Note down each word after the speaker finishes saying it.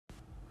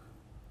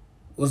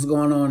What's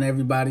going on,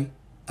 everybody?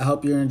 I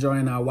hope you're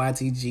enjoying our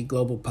YTG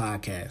Global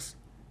podcast.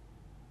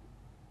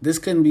 This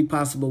couldn't be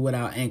possible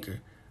without Anchor,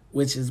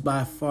 which is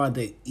by far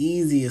the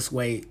easiest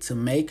way to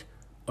make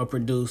or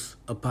produce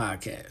a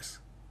podcast.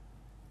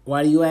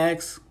 Why do you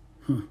ask?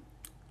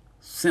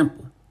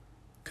 Simple.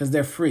 Because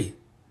they're free.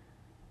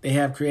 They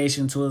have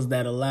creation tools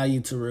that allow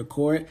you to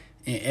record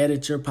and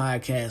edit your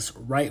podcast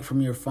right from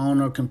your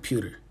phone or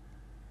computer.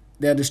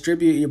 They'll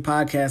distribute your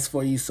podcast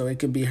for you so it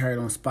can be heard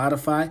on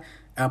Spotify,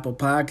 Apple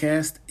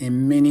Podcast,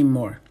 and many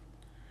more.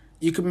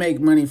 You can make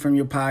money from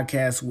your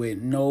podcast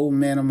with no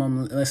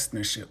minimum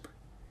listenership.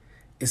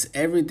 It's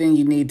everything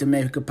you need to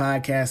make a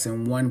podcast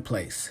in one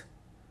place.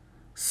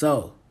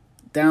 So,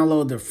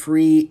 download the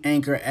free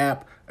Anchor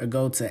app or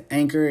go to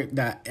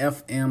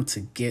anchor.fm to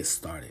get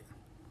started.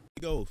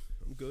 I'm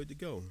good to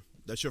go.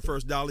 That's your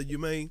first dollar you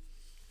made?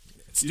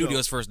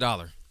 Studio's first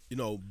dollar. You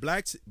know,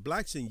 blacks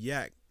and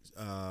yak.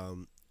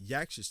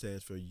 YACSA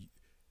stands for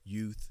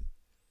Youth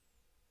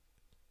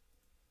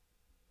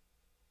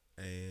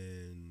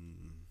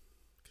and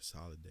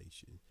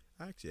Consolidation.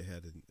 I actually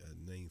had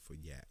a name for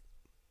YAC,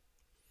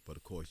 but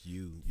of course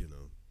you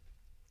know.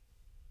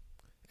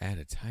 Add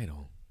a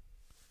title.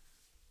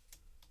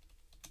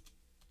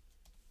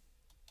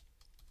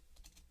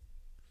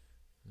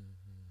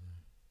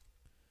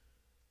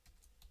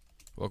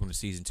 Welcome to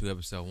season 2,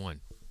 episode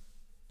 1.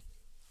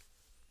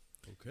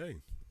 Okay,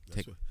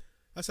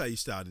 that's how you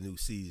start a new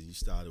season. You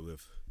started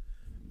with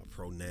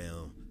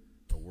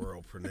a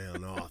world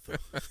pronoun author.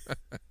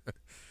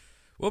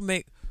 What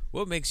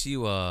makes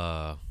you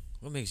world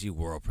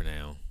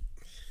renowned?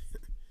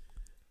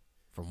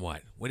 From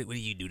what? What do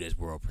you do that's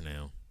world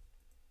renowned?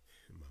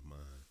 In my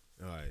mind.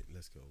 All right,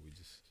 let's go. We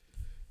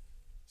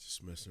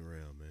just messing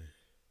around, man.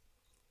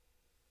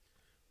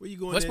 Where you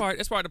going? That's part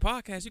of the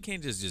podcast. You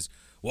can't just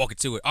walk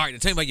into it. All right, now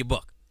tell me about your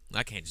book.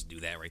 I can't just do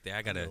that right there.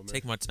 I gotta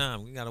take my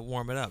time. We gotta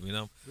warm it up. You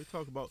know. We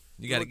talk about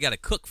you gotta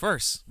cook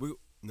first.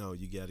 No,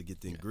 you gotta get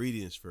the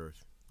ingredients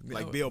first.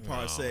 Like Bill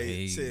Parr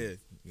said.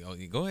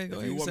 Go ahead.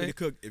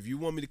 If you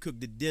want me to cook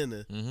the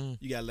dinner,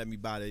 you gotta let me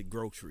buy the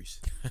groceries.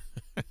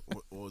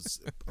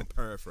 I'm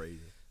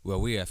paraphrasing.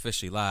 Well, we are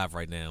officially live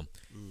right now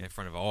in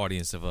front of an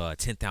audience of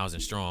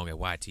 10,000 strong at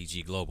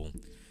YTG Global,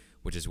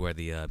 which is where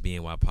the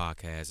BNY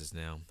podcast is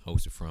now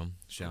hosted from.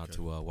 Shout out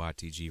to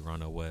YTG,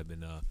 Ronno Webb,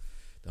 and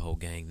the whole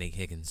gang, Nate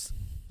Higgins,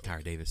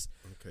 Kyra Davis.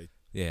 Okay.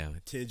 Yeah.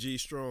 10G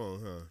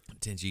strong, huh?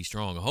 10G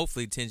strong.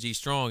 Hopefully 10G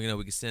strong,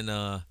 we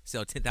can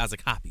sell 10,000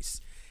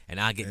 copies. And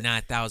I'll get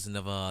 9,000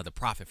 of the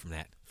profit from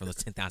those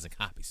 10,000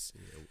 copies.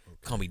 Yeah, okay.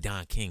 Call me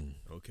Don King.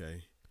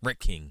 Okay. Rick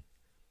King.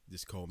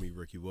 Just call me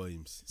Ricky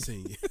Williams,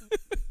 Senior.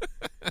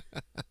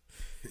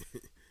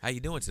 How you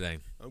doing today?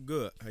 I'm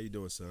good. How you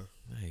doing, son?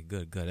 Hey,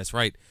 good. That's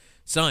right.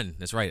 Son,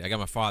 that's right. I got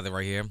my father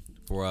right here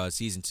for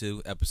season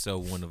 2,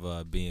 episode 1 of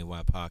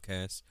BNY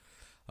podcast.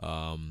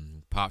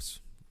 Pops,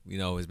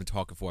 has been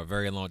talking for a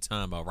very long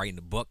time about writing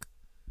a book.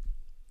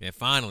 And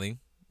finally,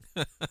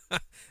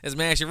 this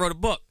man actually wrote a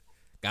book.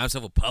 Got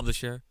himself a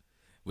publisher.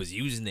 Was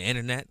using the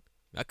internet.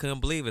 I couldn't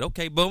believe it.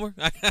 Okay, Boomer.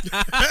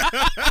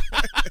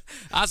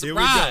 I'm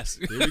surprised.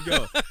 Here we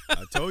go.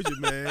 I told you,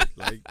 man.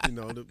 Like,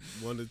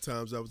 one of the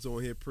times I was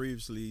on here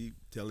previously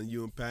telling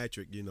you and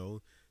Patrick,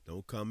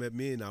 don't come at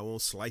me and I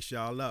won't slice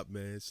y'all up,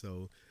 man.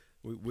 So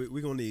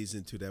we're going to ease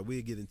into that.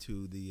 We'll get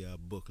into the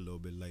book a little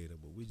bit later,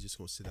 but we're just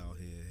going to sit out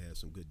here and have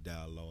some good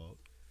dialogue,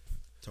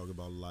 talk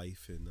about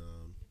life and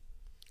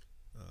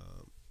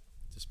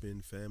just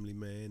being family,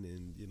 man,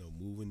 and,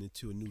 moving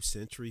into a new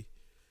century.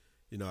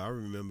 I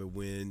remember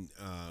when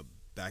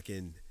back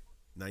in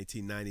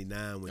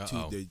 1999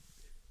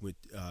 when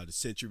the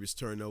century was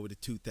turned over to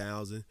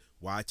 2000,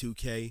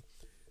 Y2K,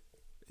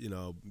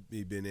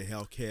 me being in the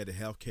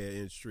healthcare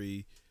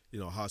industry,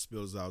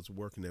 hospitals I was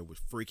working at was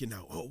freaking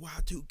out. Oh,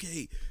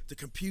 Y2K, the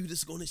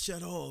computer's going to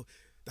shut off.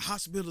 The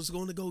hospital's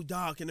going to go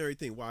dark and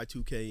everything.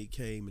 Y2K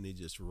came and they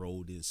just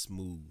rolled in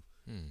smooth.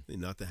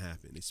 And nothing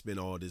happened. They spent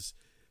all this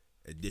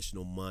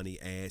additional money,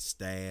 add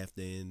staff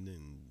then,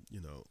 and,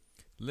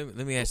 Let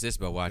me ask this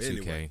about Y2K.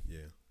 Anyway,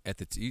 yeah.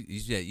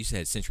 You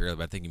said century earlier,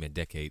 but I think you meant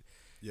decade.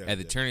 Yeah, At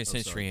the turn of the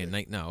century At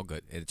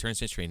the turn of the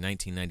century in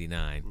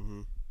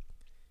 1999,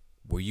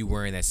 were you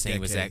wearing that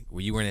same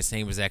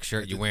exact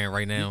shirt you're wearing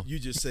right now? You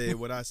just said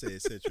what I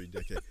said, century,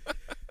 decade.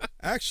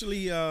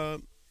 Actually,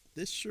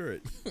 this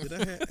shirt, did I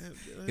have?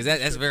 Because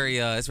that's very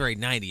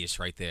 90ish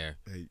right there.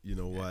 Hey, you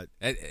know what?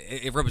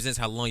 It represents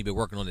how long you've been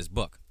working on this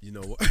book. You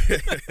know what?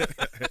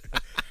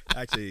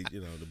 Actually,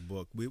 the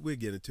book, we'll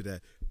get into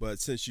that. But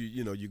since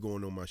you're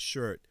going on my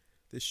shirt,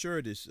 this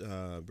shirt is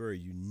very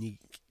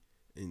unique.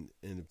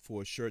 And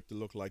for a shirt to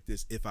look like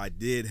this, if I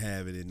did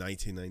have it in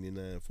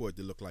 1999, for it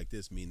to look like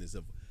this, means it's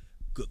of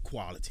good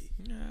quality.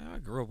 Yeah, I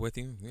grew up with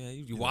you. Yeah,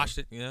 you washed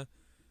it. Yeah,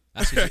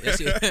 you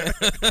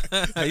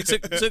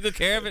took good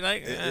care of it.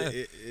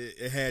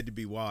 It had to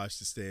be washed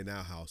to stay in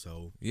our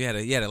household. You had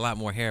a lot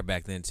more hair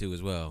back then too,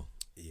 as well.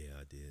 Yeah,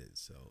 I did.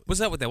 So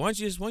what's up with that? Why don't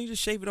you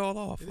just shave it all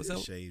off? What's up?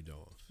 Shaved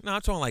off. No,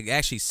 I'm talking like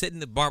actually sit in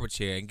the barber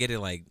chair and get it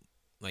like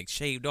like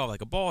shaved off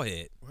like a bald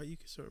head. Why are you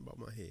concerned about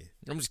my head?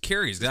 I'm just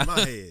curious. It's my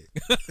head.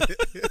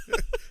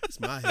 It's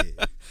my head.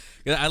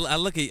 I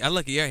look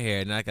at your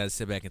hair, and I gotta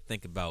sit back and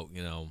think about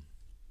me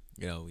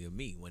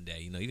one day.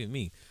 Even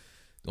me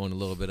going a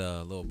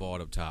little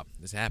bald up top.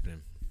 It's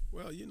happening.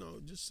 Well,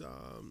 just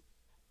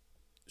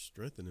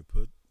strengthen and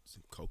put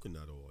some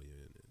coconut oil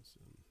in it,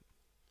 some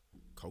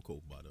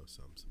cocoa butter or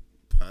something.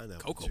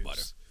 Pineapple Cocoa juice.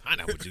 butter,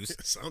 pineapple juice.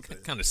 Something.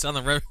 What kind of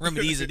southern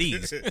remedies are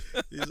these?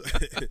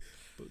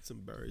 Put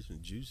some berries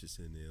and juices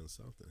in there or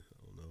something.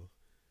 I don't know.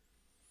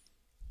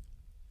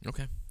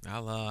 Okay,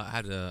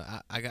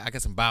 I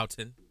got some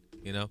biotin.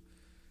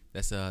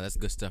 That's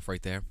good stuff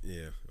right there.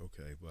 Yeah.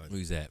 Okay. But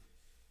Who's that?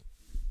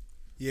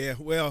 yeah.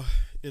 Well,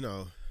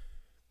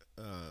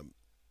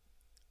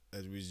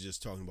 as we was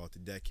just talking about the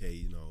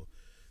decade,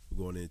 we're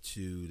going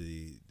into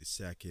the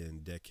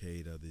second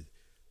decade of the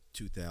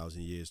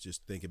 2,000 years.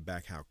 Just thinking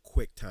back how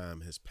quick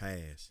time has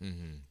passed.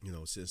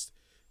 Mm-hmm. Since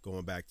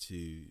going back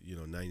to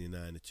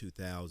 99 to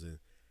 2000,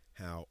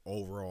 how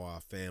overall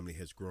our family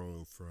has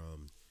grown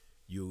from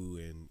you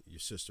and your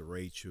sister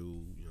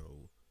Rachel,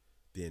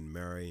 being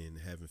married and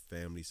having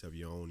families of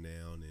your own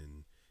now,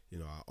 and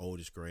our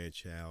oldest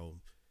grandchild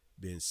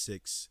being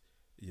 6,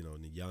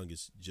 and the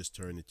youngest just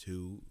turned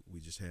 2.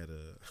 We just had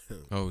a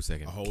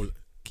second.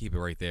 Keep it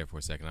right there for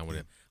a second. I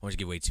want to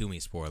give away too many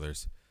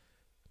spoilers.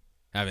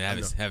 I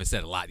haven't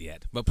said a lot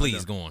yet, but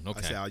please go on. Okay.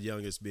 I said our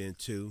youngest being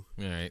 2.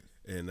 All right.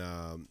 And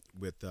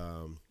with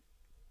that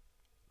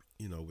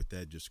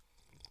just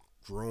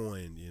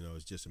growing,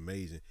 it's just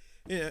amazing.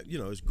 Yeah,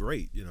 it's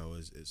great.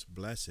 It's a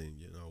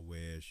blessing.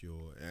 Where's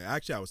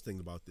actually I was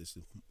thinking about this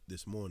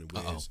morning.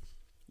 Where's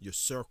your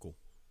circle?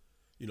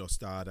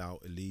 Start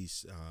out at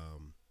least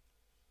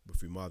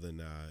with your mother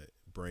and I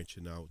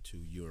branching out to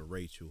you and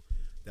Rachel.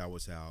 That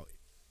was our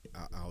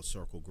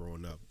circle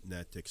growing up.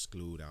 Not to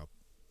exclude our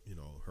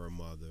her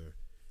mother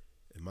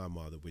and my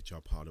mother, which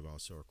are part of our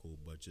circle,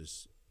 but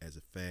just as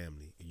a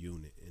family, a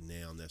unit. And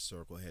now that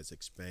circle has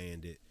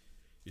expanded,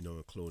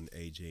 including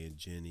AJ and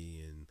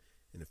Jenny and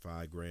the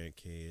 5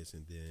 grandkids.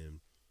 And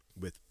then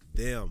with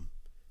them,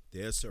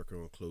 their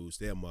circle includes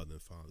their mother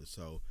and father.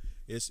 So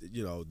it's,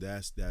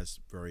 that's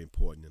very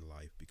important in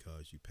life,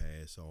 because you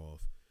pass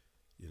off,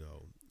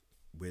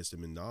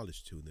 wisdom and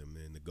knowledge to them.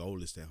 And the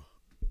goal is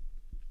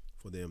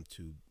for them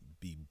to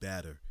be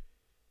better,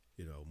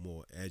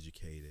 more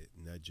educated,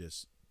 not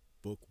just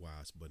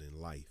book-wise, but in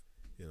life.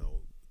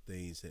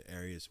 Things in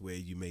areas where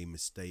you made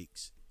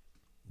mistakes,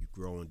 you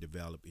grow and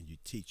develop, and you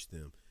teach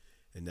them.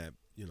 And that,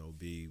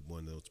 be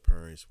one of those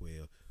parents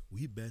where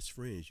we best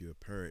friends. You're a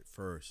parent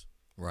first.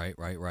 Right.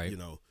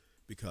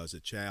 Because a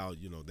child,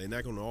 they're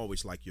not going to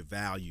always like your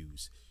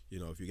values.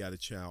 If you got a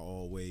child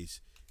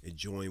always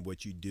enjoying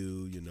what you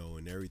do,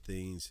 and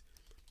everything's,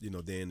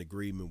 they're in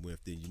agreement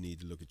with, then you need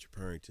to look at your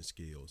parenting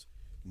skills.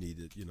 You need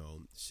to,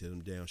 sit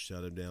them down,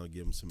 shut them down,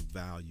 give them some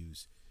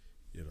values,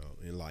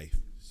 in life.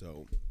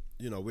 So,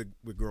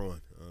 we're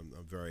growing.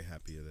 I'm very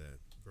happy of that.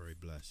 Very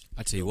blessed.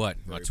 I tell you what,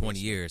 about 20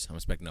 years, I'm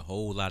expecting a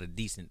whole lot of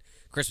decent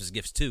Christmas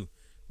gifts too,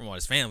 from all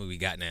this family we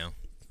got now.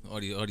 All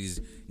these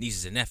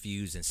nieces and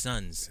nephews and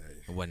sons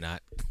and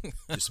whatnot.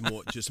 just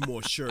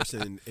more shirts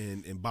and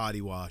body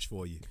wash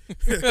for you.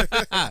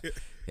 Yeah,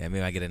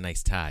 maybe I get a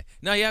nice tie.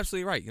 No, you're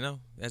absolutely right.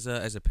 As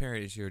a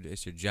parent,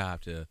 it's your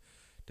job to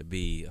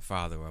be a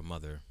father or a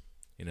mother,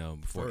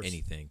 before First.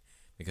 anything,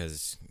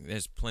 because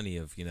there's plenty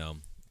of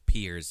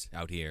peers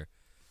out here,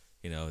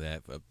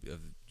 that of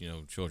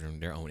children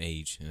their own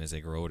age, and as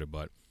they grow older,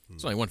 but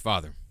it's only one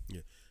father.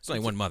 Yeah, it's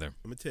only one mother.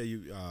 I'm gonna tell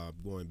you,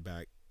 going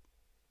back,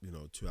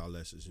 to our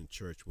lessons in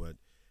church, what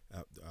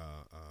the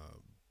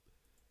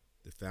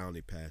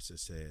founding pastor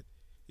said.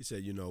 He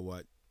said,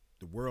 what,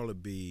 the world will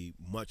be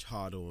much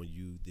harder on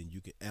you than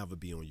you can ever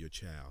be on your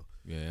child.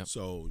 Yeah.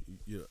 So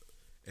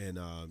and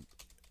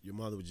your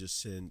mother would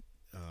just send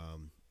a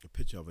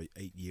picture of an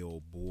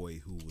 8-year-old boy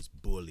who was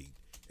bullied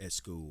at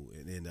school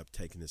and ended up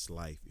taking his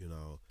life.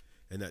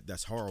 And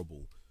that's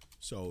horrible.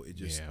 So it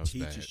just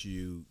teaches bad.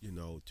 you,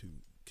 to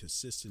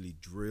consistently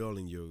drill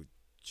in your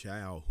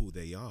child who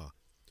they are,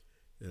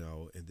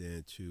 and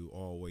then to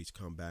always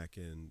come back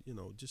and,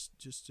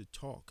 just to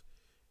talk,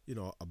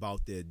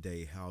 about their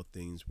day, how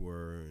things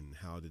were and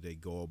how did they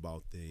go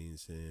about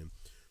things. And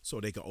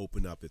so they can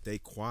open up. If they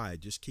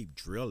quiet, just keep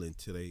drilling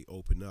till they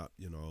open up,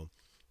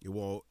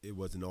 It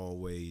wasn't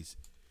always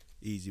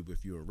easy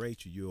with you and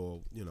Rachel.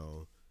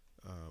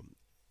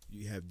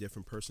 You have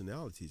different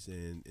personalities,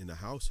 and in a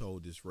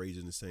household that's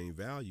raising the same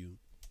value,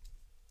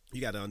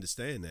 you got to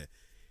understand that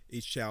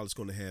each child is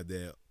going to have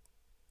their,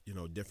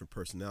 different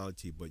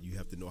personality, but you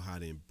have to know how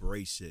to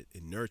embrace it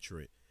and nurture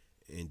it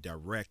and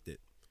direct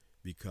it,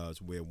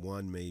 because where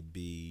one may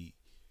be,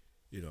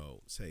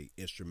 say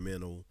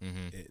instrumental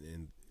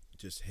and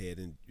just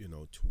heading,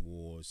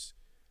 towards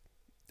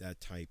that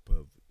type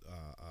of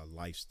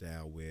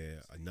lifestyle,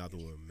 where another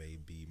one may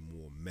be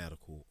more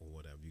medical or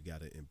whatever. You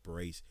got to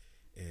embrace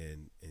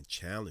and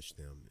challenge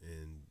them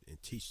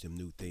and teach them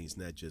new things,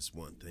 not just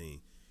one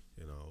thing,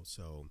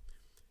 So,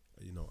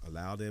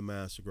 allow their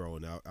minds to grow.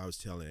 And I was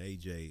telling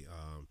AJ,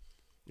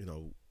 you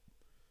know,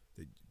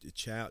 the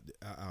child,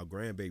 our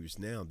grandbabies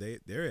now,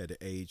 they're at an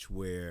age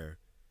where,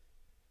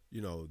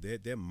 you know,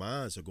 their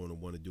minds are going to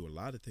want to do a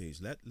lot of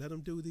things. Let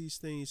them do these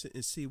things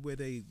and see where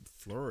they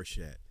flourish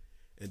at,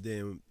 and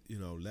then, you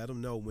know, let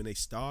them know when they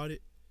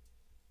started,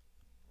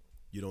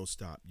 you don't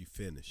stop, you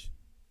finish.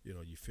 You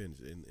know, you finish,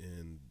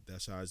 and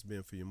that's how it's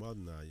been for your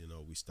mother and I. You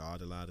know, we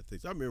started a lot of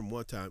things. I remember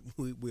one time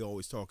we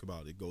always talk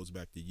about it. Goes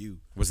back to you.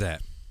 What's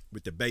that?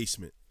 With the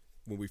basement.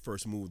 When we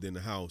first moved in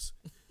the house,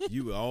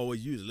 you were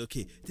always used to look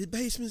here. The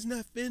basement's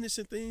not finished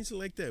and things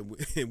like that.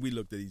 And we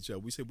looked at each other.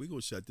 We said, we're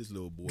going to shut this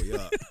little boy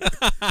up.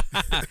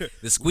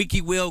 The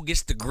squeaky wheel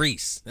gets the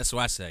grease. That's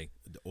what I say.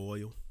 The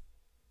oil.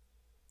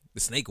 The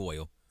snake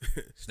oil.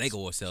 Snake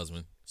oil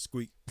salesman.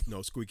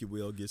 Squeaky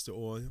wheel gets the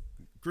oil.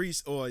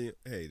 Grease, oil.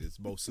 Hey, it's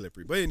both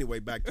slippery. But anyway,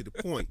 back to the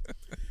point.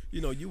 You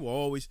know, you were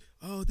always,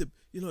 the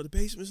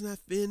basement's not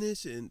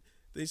finished. And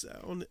things.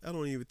 I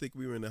don't even think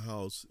we were in the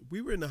house. We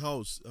were in the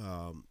house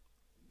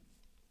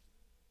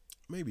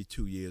maybe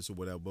 2 years or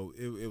whatever, but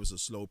it was a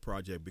slow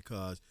project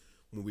because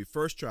when we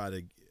first tried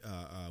to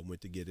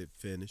went to get it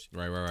finished.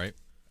 Right.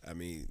 I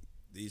mean,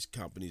 these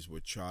companies were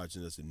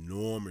charging us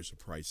enormous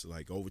price,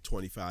 like over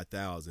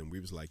 $25,000. We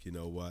was like, you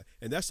know what?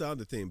 And that's the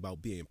other thing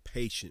about being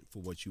patient for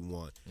what you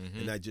want,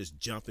 and not just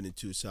jumping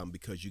into something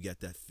because you got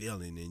that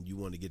feeling and you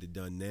want to get it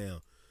done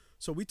now.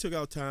 So we took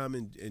our time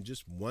and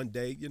just one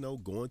day, you know,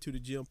 going to the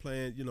gym,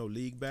 playing, you know,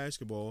 league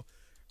basketball,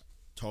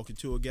 talking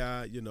to a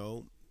guy, you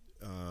know,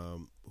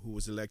 who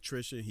was an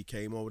electrician. He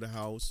came over the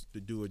house to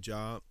do a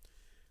job.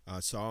 I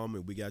saw him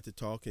and we got to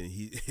talking.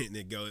 And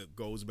it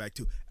goes back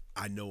to,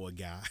 I know a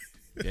guy.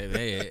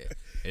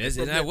 It's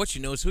not what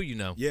you know, it's who you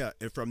know. Yeah,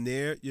 and from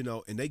there, you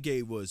know, and they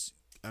gave us,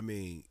 I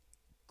mean,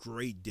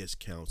 great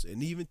discounts.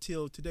 And even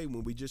till today,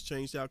 when we just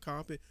changed our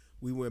carpet,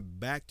 we went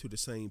back to the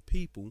same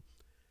people,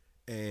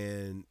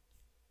 and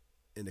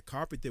the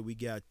carpet that we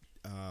got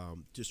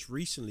just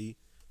recently,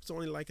 it's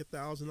only like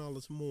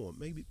 $1,000 more,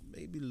 maybe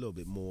a little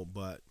bit more.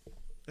 But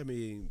I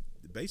mean,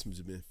 the basements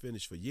have been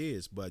finished for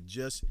years, but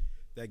just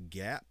that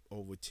gap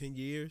over 10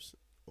 years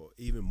or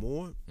even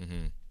more.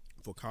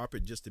 For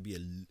carpet just to be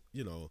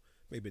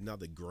maybe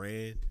another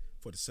 $1,000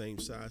 for the same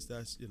size,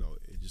 that's, you know,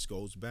 it just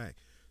goes back.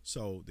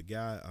 So the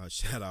guy,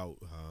 shout out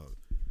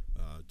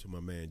to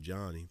my man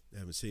Johnny. I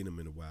haven't seen him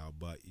in a while,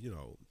 but, you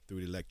know, through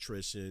the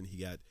electrician, he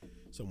got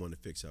someone to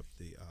fix up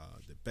the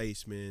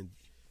basement.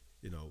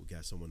 You know, we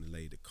got someone to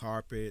lay the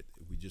carpet.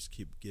 We just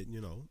keep getting,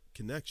 you know,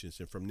 connections,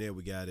 and from there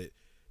we got it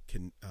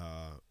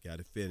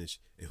finished.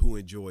 And who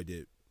enjoyed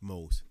it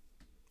most?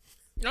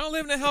 I don't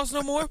live in that house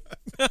no more.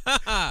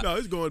 No,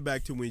 it's going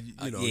back to when you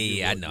know.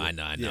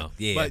 I know.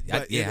 Yeah, but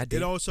I did.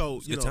 It also,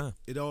 It's you good know, time.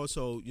 it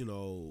also, you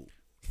know,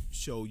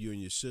 show you and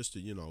your sister,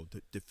 you know,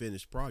 to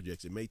finish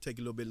projects. It may take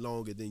a little bit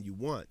longer than you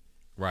want,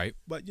 Right.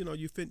 but you know,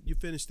 you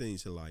finish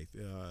things in life.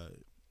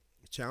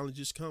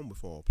 Challenges come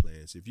with all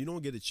plans. If you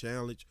don't get a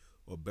challenge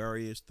or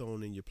barriers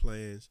thrown in your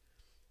plans,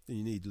 then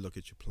you need to look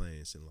at your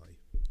plans in life.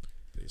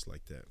 Things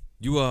like that.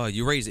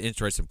 You raised an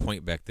interesting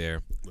point back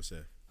there. What's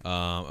that?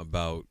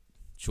 About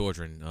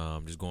children,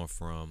 just going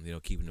from, you know,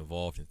 keeping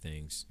involved in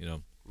things, you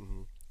know.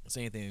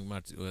 Same thing.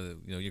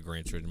 Your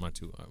grandchildren,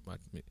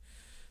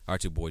 our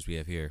two boys we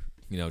have here,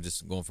 you know,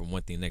 just going from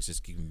one thing to the next,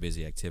 just keeping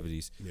busy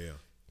activities. Yeah.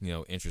 You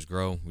know, interests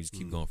grow. We just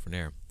keep going from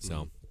there.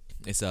 So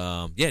it's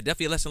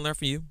definitely a lesson learned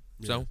for you.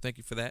 So thank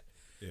you for that.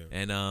 Yeah.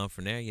 And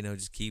from there, you know,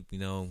 just keep, you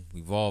know,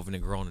 evolving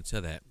and growing into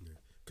that.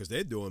 Because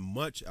they're doing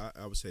much.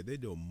 I would say they're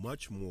doing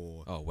much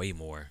more. Oh, way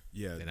more.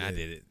 Yeah, than I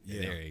did it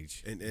at their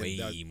age. And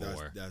way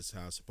more. That's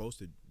how it's supposed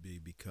to be,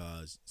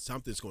 because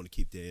something's going to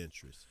keep their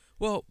interest.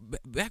 Well,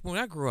 back when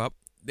I grew up,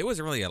 there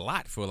wasn't really a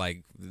lot for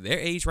like their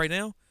age right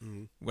now.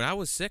 When I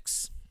was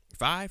 6,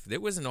 5,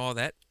 there wasn't all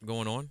that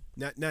going on.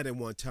 Not at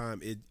one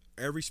time.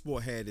 Every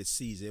sport had its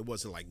season. It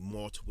wasn't like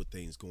multiple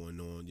things going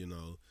on. You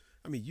know,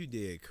 I mean, you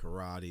did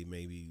karate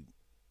maybe.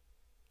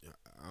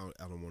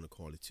 I don't want to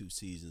call it 2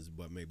 seasons,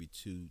 but maybe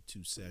two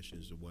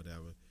sessions or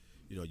whatever.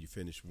 You know, you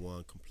finished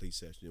one complete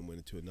session and went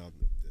into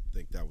another. I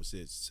think that was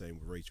it. Same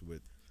with Rachel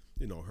with,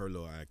 you know, her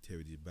little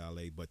activity,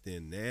 ballet. But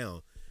then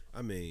now,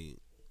 I mean,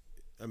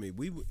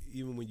 we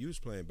even when you was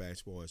playing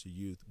basketball as a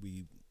youth,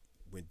 we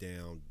went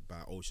down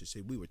by Ocean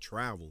City. We would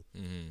travel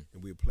and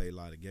we would play a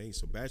lot of games.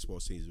 So basketball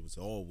season was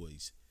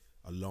always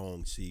a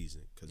long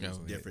season because there's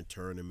different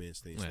tournaments,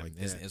 things like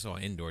that. It's all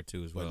indoor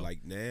too as well. But like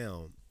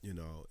now, you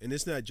know, and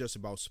it's not just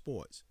about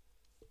sports,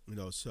 you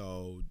know.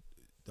 So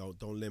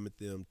don't limit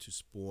them to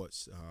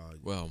sports.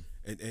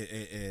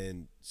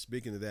 And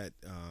speaking of that,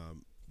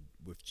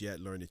 with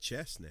Jet learning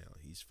chess now,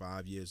 he's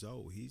 5 years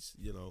old. He's,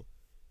 you know,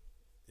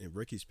 and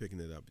Ricky's picking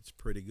it up. It's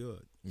pretty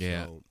good.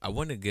 Yeah, so, I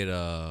want to get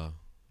them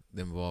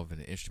involved in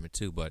an instrument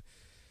too, but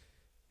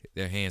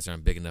their hands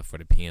aren't big enough for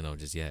the piano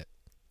just yet.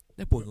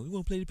 That boy, you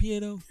want to play the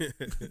piano?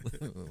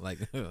 Like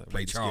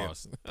Ray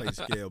Charles. Play the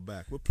scale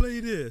back. Well,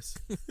 play this.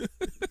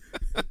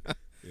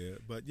 Yeah,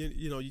 but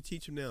you know, you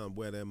teach them now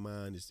where their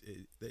mind is.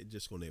 They're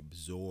just going to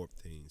absorb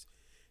things,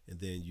 and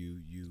then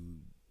you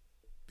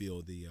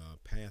build the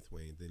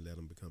pathway, and then let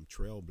them become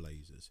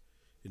trailblazers.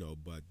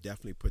 but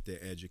definitely put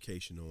their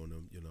education on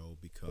them,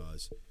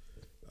 because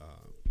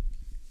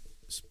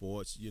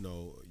sports,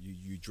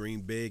 you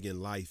dream big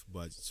in life,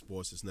 but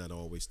sports is not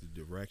always the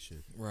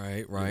direction.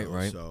 Right.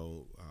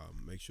 So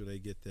make sure they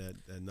get that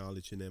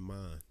knowledge in their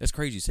mind. That's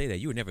crazy you say that.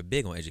 You were never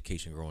big on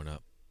education growing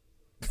up.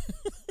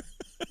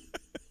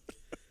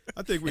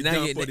 I think we're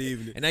done for the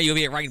evening. And now you'll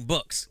be writing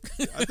books.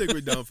 I think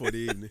we're done for the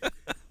evening.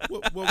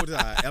 What was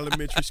I,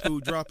 elementary school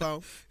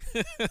dropout?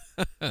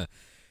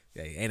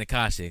 Hey,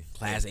 Anacostia,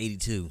 class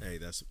 82. Hey,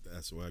 that's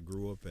where I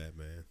grew up at,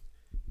 man.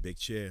 Big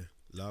chair.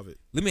 Love it.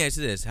 Let me ask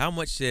you this. How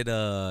much did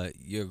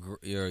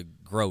your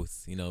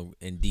growth,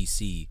 in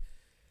D.C.,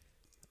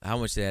 how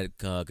much did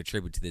that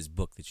contribute to this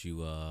book that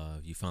you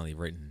finally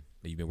written,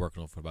 that you've been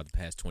working on for about the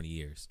past 20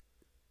 years?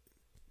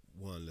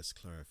 One, let's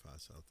clarify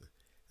something.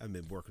 I've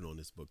been working on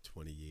this book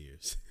 20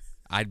 years.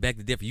 I'd beg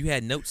to differ. You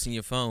had notes in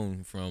your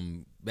phone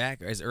from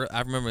back as early, I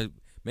remember,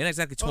 not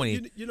exactly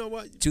 20. You know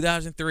what?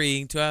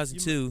 2003,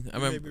 2002. You I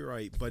remember. may be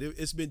right, but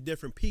it's been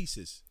different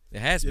pieces. It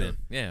has been,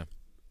 yeah.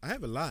 I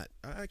have a lot.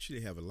 I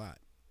actually have a lot.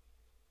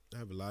 I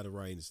have a lot of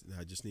writings, and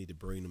I just need to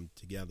bring them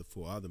together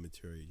for other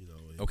material,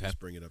 and just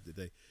bring it up to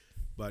date.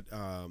 But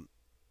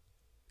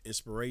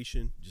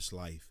inspiration, just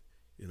life,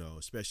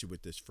 especially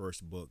with this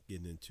first book,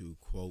 getting into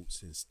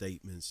quotes and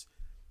statements.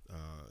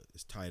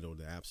 It's titled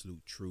 "The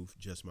Absolute Truth,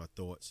 Just My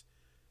Thoughts,"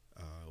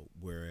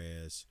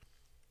 whereas,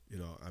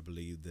 I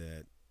believe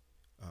that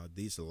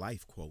these are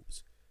life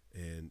quotes,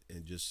 and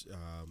just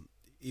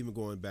even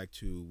going back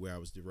to where I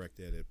was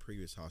directed at a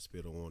previous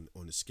hospital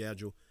on the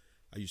schedule,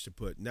 I used to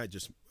put not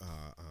just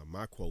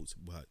my quotes,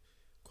 but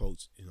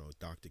quotes,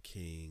 Dr.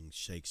 King,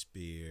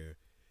 Shakespeare,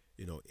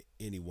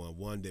 anyone.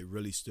 One that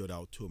really stood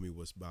out to me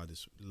was by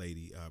this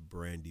lady,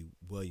 Brandy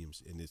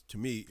Williams, and to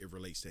me, it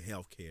relates to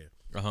healthcare.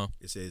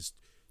 It says,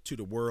 "To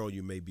the world,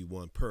 you may be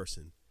one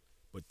person,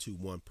 but to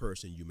one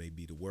person, you may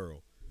be the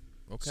world."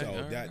 Okay. So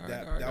all that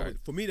right. was,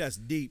 for me, that's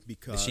deep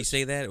because. Did she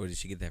say that, or did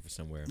she get that from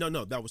somewhere?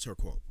 No, that was her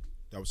quote.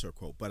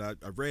 But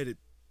I read it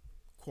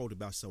quoted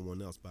by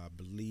someone else, but I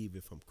believe,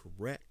 if I'm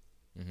correct,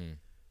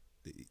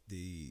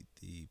 the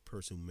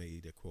person who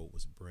made that quote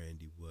was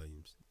Brandy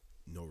Williams,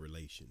 no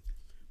relation.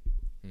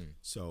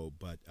 So,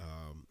 but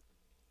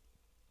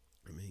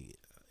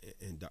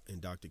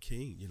and Dr.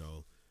 King,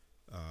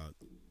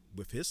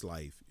 with his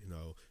life,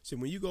 so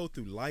when you go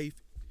through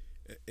life,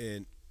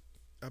 and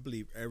I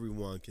believe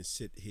everyone can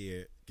sit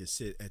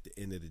at the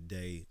end of the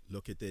day,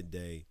 look at their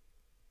day,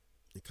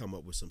 and come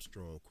up with some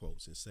strong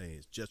quotes and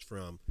sayings just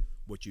from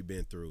what you've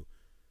been through.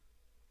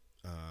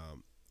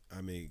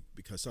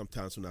 Because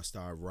sometimes when I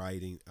start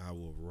writing, I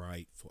will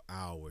write for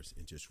hours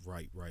and just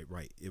write.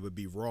 It would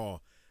be raw.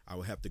 I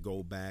would have to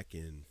go back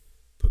and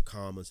put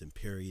commas and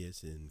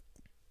periods and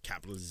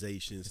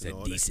capitalizations and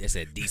all that. It's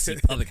at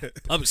DC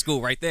public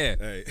school right there.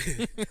 Hey.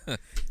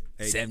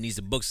 70s,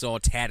 the books all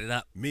tatted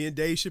up. Me and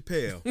Dave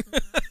Chappelle.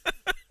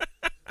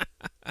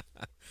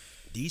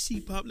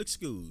 DC public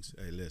schools.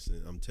 Hey,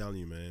 listen, I'm telling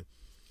you, man,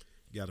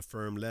 you got a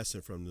firm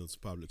lesson from those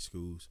public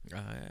schools.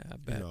 I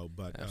bet.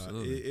 But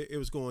absolutely, it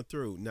was going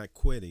through, not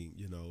quitting,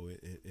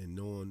 and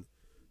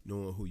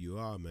knowing who you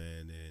are,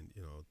 man, and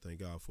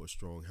thank God for a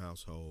strong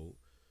household,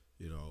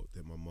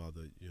 that my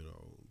mother,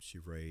 she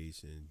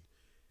raised, and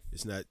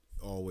it's not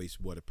always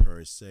what the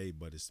parents say,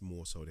 but it's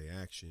more so their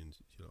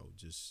actions,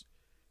 just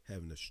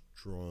having a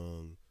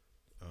strong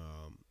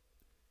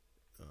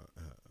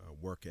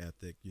work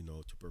ethic,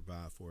 to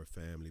provide for her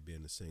family,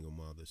 being a single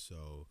mother.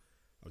 So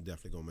I'm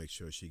definitely going to make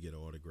sure she get an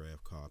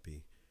autographed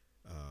copy.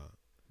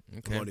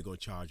 I'm only going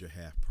to charge her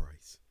half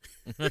price.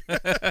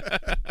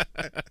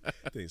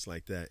 Things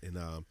like that.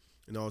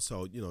 And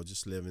also,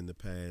 just living the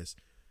past.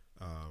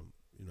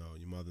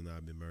 Your mother and I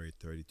have been married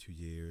 32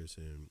 years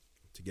and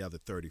together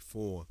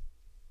 34,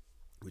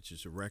 which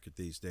is a record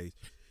these days.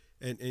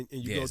 And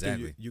you go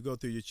exactly. you go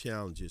through your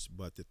challenges,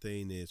 but the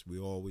thing is, we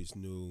always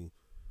knew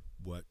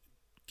what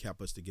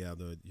kept us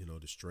together.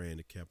 The strand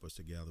that kept us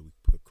together. We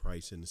put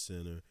Christ in the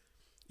center,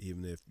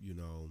 even if you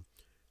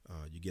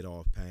get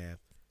off path.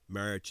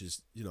 Marriage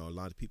is, a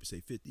lot of people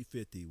say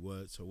 50-50.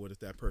 What if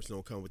that person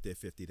don't come with their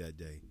 50 that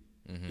day?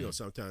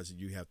 Sometimes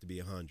you have to be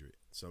 100.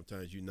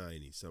 Sometimes you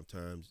 90.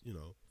 Sometimes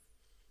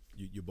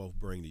you both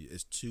bring it.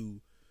 It's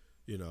two,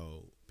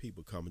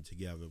 people coming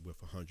together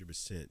with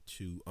 100%.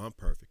 Two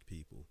imperfect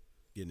people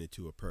getting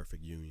into a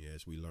perfect union,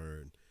 as we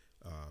learned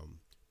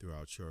through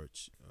our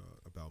church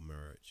about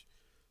marriage.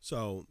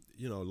 So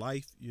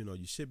life,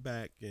 you sit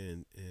back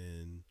and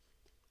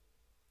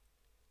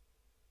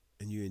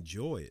you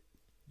enjoy it.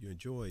 You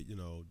enjoy it.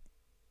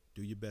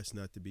 Do your best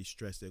not to be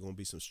stressed. There are going to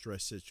be some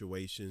stress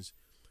situations,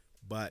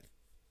 but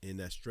in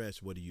that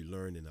stress, what are you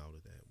learning out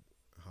of that?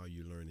 How are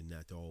you learning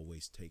not to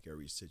always take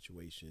every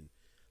situation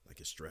like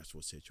a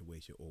stressful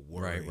situation or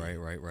worry?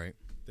 Right.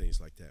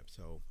 Things like that.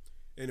 So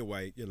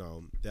anyway,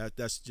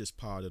 that's just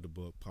part of the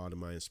book, part of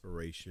my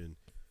inspiration.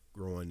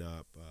 Growing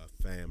up,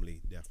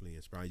 family definitely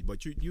inspired you.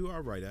 But you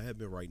are right. I have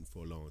been writing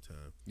for a long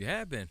time. You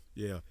have been.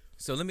 Yeah.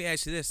 So let me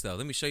ask you this, though.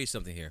 Let me show you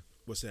something here.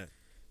 What's that?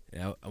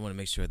 I want to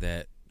make sure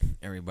that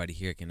everybody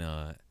here can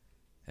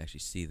actually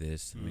see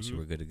this. Make sure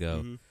we're good to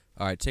go.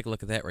 All right, take a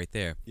look at that right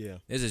there. Yeah.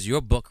 This is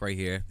your book right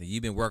here that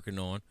you've been working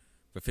on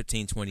for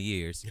 15, 20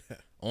 years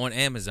on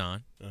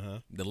Amazon.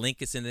 The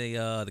link is in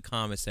the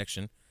comment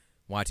section,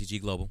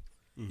 YTG Global.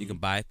 You can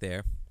buy it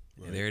there.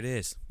 Right. And there it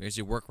is. There's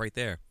your work right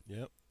there.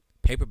 Yep.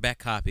 Paperback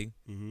copy,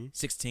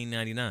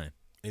 $16.99.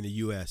 In the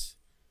U.S.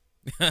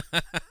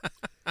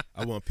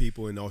 I want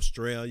people in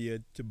Australia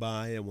to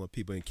buy it. I want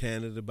people in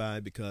Canada to buy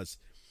it because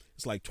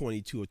it's like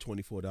 $22 or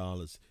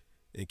 $24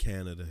 in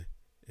Canada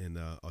and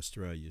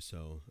Australia.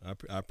 So I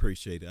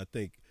appreciate it. I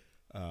think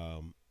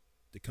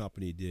the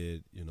company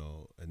did,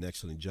 an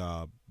excellent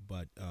job.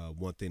 But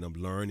one thing I've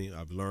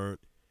learned,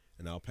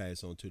 and I'll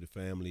pass on to the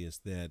family, is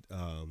that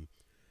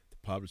the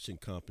publishing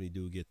company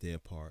do get their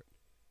part.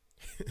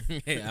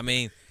 I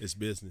mean, it's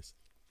business.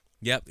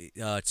 Yep,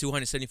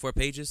 274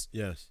 pages.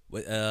 Yes.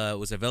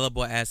 Was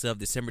available as of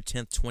December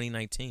 10th,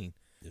 2019.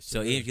 Yes,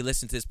 so even if you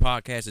listen to this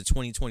podcast in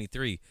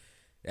 2023,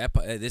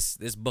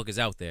 this book is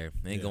out there. It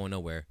ain't going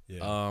nowhere.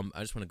 Yeah. I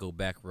just want to go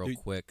back real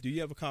quick. Do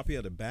you have a copy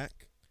of the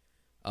back?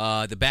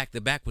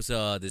 The back was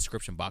the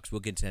description box.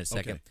 We'll get into that in a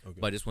second. Okay.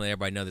 But I just want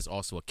everybody to know there's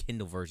also a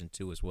Kindle version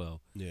too as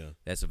well. Yeah.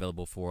 That's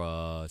available for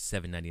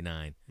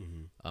 $7.99.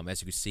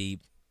 As you can see,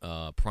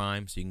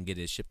 Prime, so you can get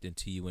it shipped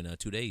into you in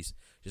 2 days,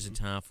 just in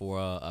time for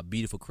a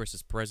beautiful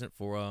Christmas present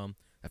for a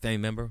family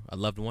member, a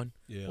loved one,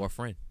 or a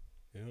friend.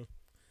 Yeah.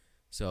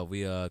 So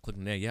we click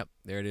on there. Yep,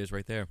 there it is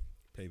right there.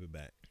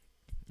 Paperback.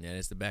 Yeah,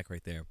 that's the back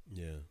right there.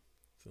 Yeah.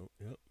 So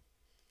yep.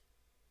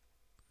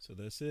 So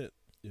that's it.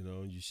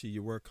 You see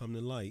your work come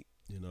to light.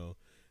 And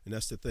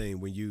that's the thing,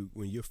 when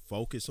you're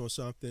focused on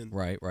something,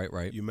 right.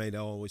 You may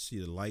not always see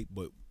the light,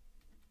 but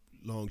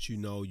long as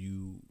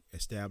you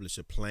establish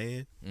a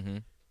plan.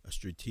 A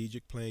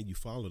strategic plan, you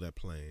follow that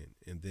plan.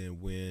 And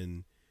then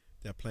when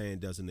that plan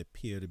doesn't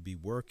appear to be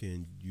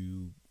working,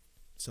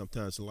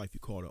 sometimes in life you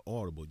call it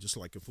audible, just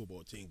like a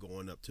football team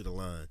going up to the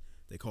line.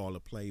 They call a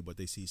play, but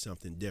they see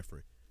something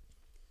different.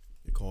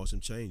 They call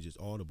some changes,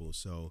 audible.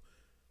 So,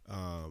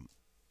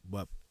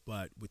 but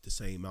with the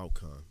same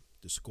outcome,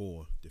 the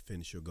score, to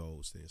finish your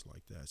goals, things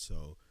like that.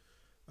 So,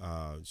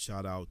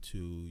 shout out to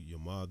your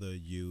mother,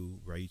 you,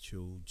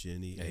 Rachel,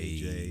 Jenny,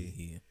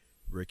 AJ,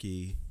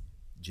 Ricky,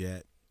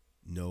 Jet,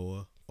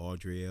 Noah,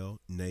 Audrielle,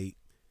 Nate,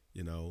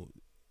 all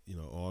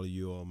of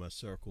you on my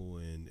circle,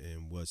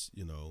 and what's,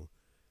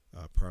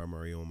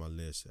 primary on my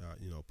list,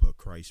 put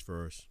Christ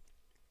first.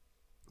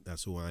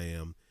 That's who I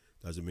am.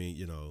 Doesn't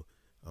mean,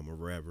 I'm a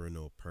reverend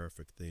or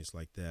perfect, things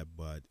like that,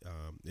 but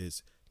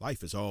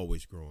life is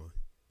always growing.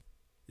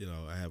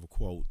 I have a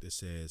quote that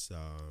says,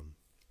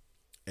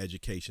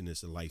 education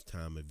is a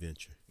lifetime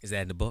adventure. Is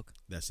that in the book?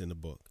 That's in the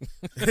book.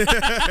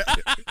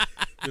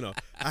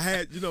 I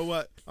had,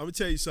 what? I'm gonna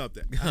tell you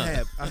something. I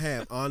have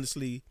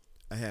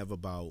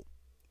about,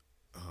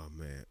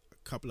 a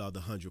couple of the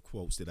 100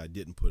 quotes that I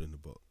didn't put in the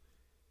book,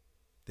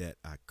 that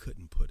I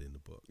couldn't put in the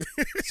book.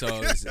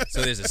 So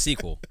there's a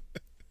sequel.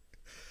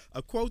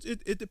 A quote.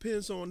 It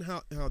depends on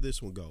how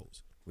this one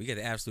goes. We get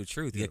the absolute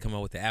truth. You got to come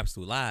up with the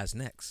absolute lies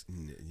next.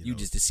 You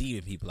just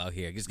deceiving people out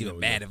here. Just giving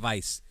bad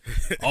advice.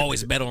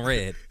 Always bet on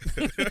red.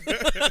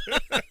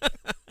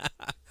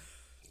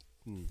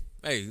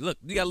 Hey, look,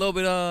 you got a little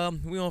bit.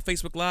 We on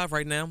Facebook Live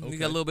right now. Okay. We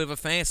got a little bit of a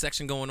fan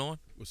section going on.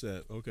 What's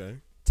that? Okay.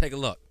 Take a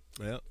look.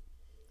 Yeah.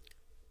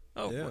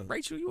 Oh, yeah.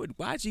 Rachel, you a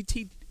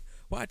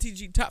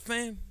YTG top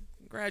fan?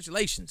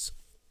 Congratulations.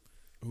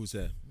 Who's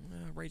that?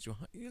 Rachel.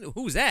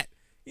 Who's that?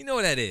 You know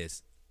what that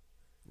is?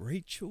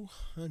 Rachel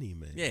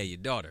Honeyman. Yeah, your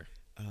daughter.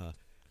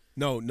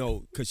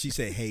 No, because she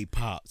said, "Hey,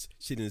 Pops."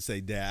 She didn't say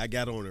Dad. I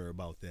got on her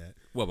about that.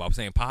 What, about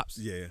saying Pops?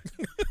 Yeah.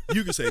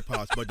 You can say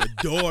Pops, but the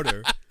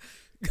daughter,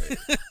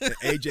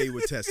 AJ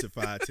would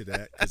testify to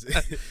that.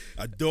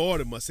 A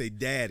daughter must say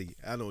Daddy.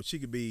 I don't know. She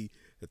could be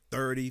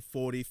 30,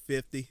 40,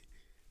 50,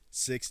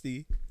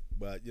 60,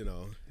 but,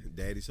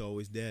 Daddy's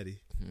always Daddy.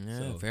 Yeah,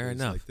 so, fair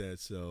enough. Like that.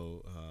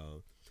 So,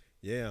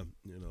 yeah,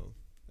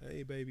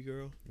 hey, baby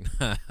girl,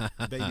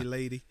 baby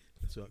lady.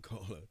 That's what I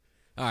call her.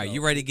 All right,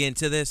 you ready to get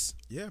into this?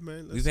 Yeah,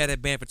 man. We've had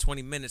that band for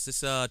 20 minutes. Let's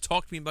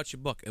talk to me about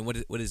your book and what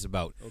it's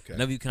about. Okay. I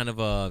know you kind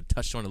of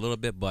touched on it a little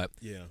bit, but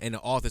in the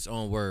author's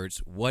own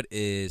words, what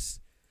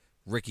is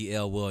Ricky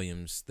L.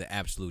 Williams, the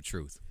absolute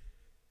truth?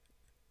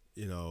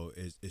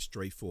 It's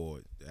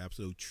straightforward. The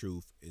absolute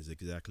truth is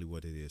exactly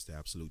what it is, the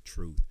absolute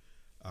truth.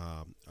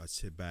 I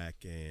sit back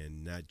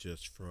and not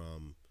just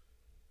from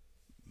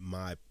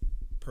my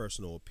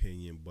personal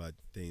opinion, but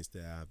things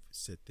that I've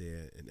sit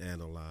there and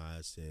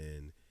analyzed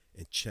and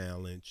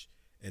challenge.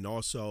 And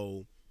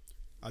also,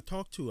 I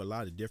talked to a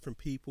lot of different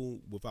people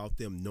without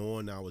them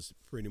knowing. I was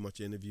pretty much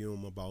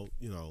interviewing them about,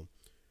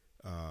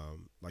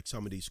 like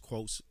some of these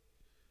quotes,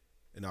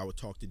 and I would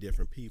talk to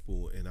different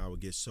people, and I would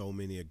get so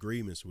many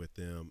agreements with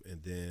them,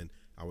 and then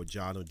I would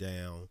jot them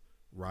down,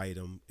 write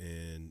them,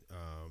 and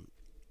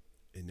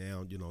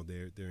now,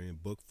 they're in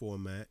book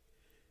format.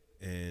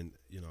 And,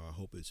 I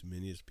hope as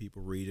many as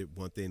people read it.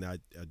 One thing I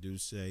do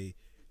say,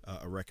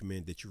 I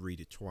recommend that you read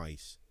it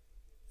twice.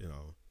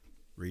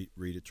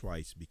 read it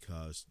twice,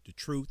 because the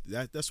truth,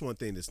 that's one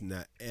thing that's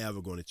not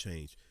ever going to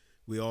change.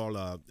 We all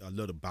are a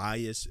little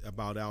biased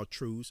about our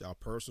truths, our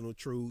personal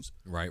truths.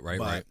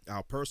 Right.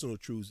 Our personal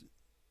truths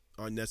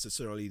aren't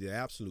necessarily the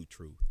absolute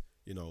truth.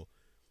 You know,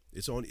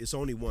 it's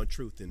only one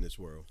truth in this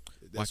world.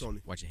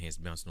 Watch your hands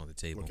bouncing on the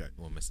table. Okay.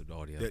 You won't mess up the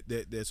audio.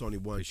 There's only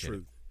one Appreciate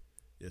truth.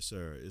 Yes,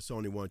 sir. It's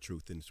only one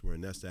truth in this world,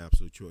 and that's the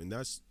absolute truth. And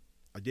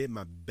I did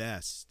my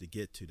best to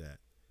get to that.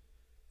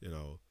 You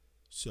know,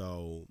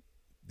 so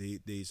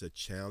these are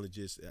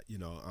challenges. You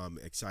know, I'm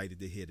excited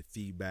to hear the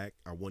feedback.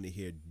 I want to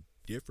hear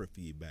different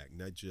feedback,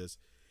 not just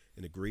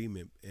an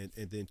agreement, and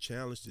then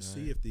challenge to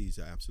see if these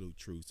are absolute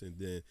truths. And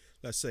then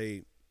let's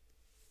say,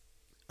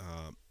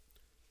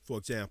 for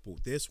example,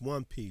 there's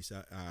one piece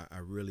I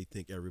really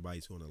think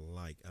everybody's going to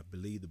like. I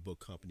believe the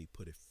book company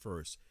put it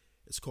first.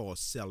 It's called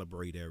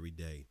Celebrate Every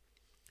Day,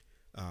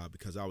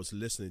 because I was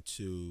listening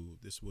to,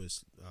 this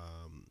was,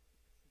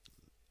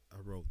 I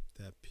wrote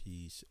that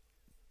piece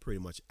pretty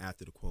much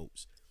after the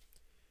quotes.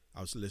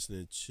 I was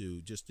listening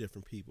to just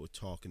different people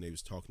talking. They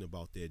was talking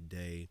about their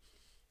day.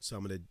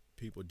 Some of the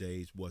people's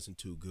days wasn't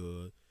too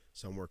good.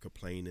 Some were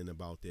complaining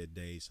about their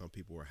day. Some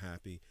people were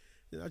happy.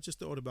 And I just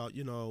thought about,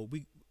 you know,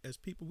 we as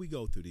people, we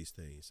go through these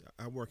things.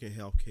 I work in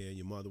healthcare.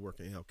 Your mother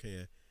work in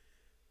healthcare.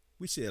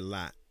 We see a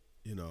lot,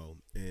 you know.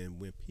 And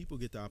when people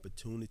get the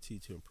opportunity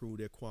to improve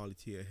their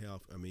quality of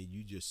health, I mean,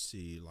 you just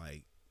see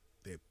like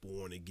they're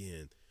born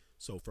again.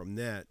 So from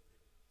that,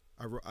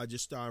 I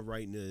just started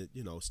writing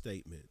a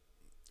statement.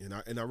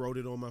 And I wrote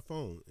it on my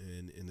phone,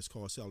 and it's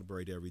called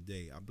Celebrate Every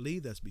Day. I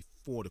believe that's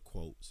before the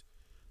quotes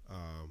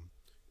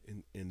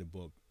in the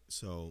book.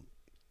 So,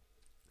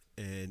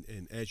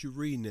 and as you're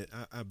reading it,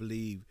 I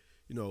believe,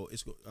 you know,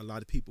 a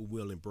lot of people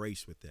will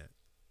embrace with that.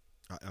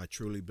 I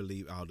truly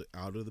believe out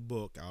of the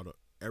book, out of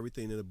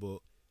everything in the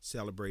book,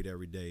 Celebrate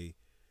Every Day,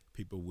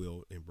 people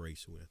will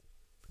embrace with,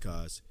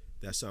 because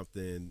that's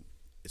something,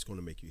 it's going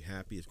to make you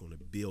happy. It's going to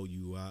build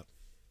you up.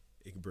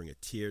 It can bring a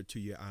tear to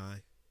your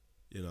eye,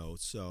 you know,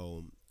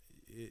 so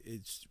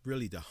it's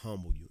really to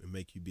humble you and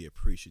make you be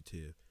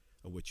appreciative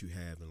of what you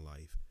have in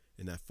life,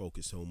 and not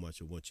focus so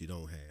much on what you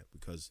don't have,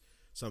 because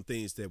some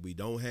things that we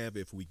don't have,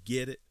 if we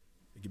get it,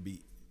 it could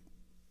be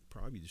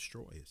probably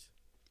destroy us,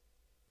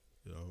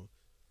 you know.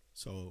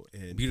 So,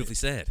 and beautifully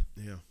said.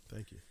 Yeah,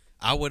 thank you.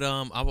 I would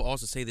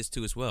also say this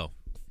too as well.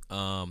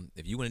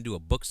 If you want to do a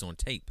books on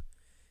tape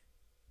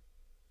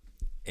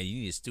and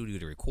you need a studio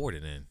to record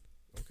it in,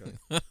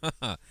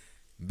 okay.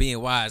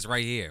 Being Wise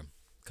right here.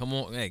 Come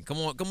on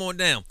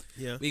down.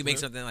 Yeah, we can make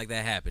something like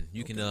that happen.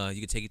 You can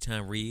take your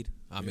time, read.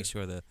 I'll make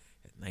sure the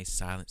nice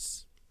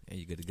silence, and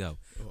you're good to go.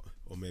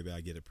 Or maybe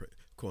I get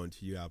according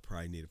to you, I'll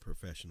probably need a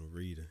professional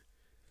reader.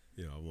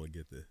 You know, I want to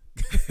get the.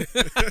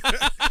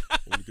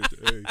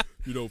 Hey,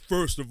 you know,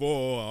 first of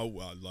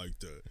all, I'd like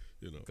to,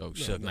 you know. Go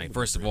Suge Knight.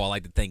 First of all, I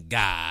like to thank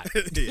God.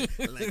 Yeah,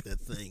 I like to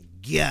thank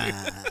God.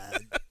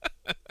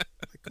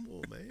 Like, come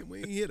on, man, we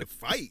ain't here to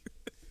fight.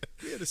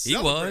 He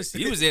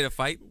was there to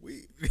fight.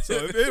 So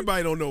if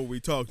everybody don't know what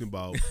we talking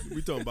about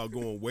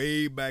going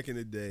way back in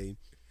the day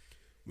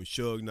when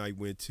Suge Knight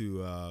went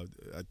to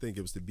I think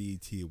it was the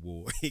BET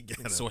Award. He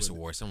got Source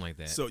Award, something like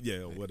that. So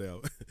yeah,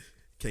 whatever.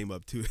 Came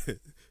up to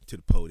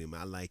the podium.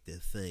 I like to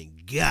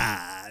thank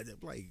God.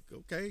 I'm like,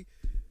 okay.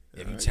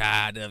 If you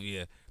tired of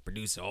your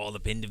producer all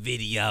up in the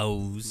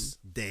videos,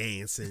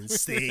 dancing,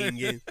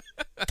 singing,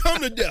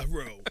 come to Death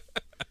Row.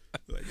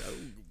 Like,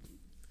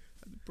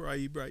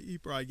 he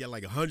probably got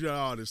like 100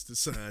 artists to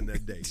sign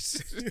that day.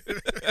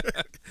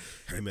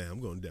 Hey man, I'm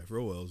going to Death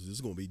Row. Else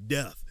it's gonna be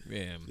death.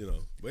 Yeah, you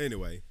know. But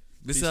anyway,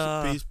 peace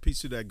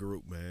to that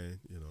group, man.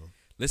 You know.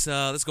 Let's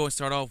go and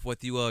start off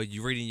with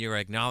you reading your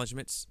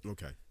acknowledgments.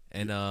 Okay.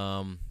 And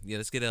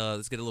let's get a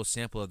little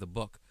sample of the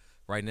book.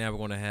 Right now, we're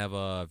going to have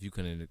if you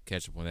can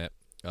catch up on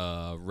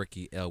that,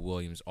 Ricky L.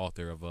 Williams,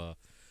 author of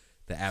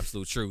The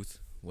Absolute Truth,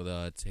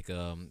 will take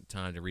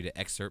time to read an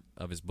excerpt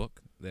of his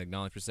book, the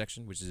acknowledgement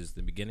section, which is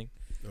the beginning.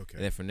 Okay.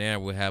 And then from there,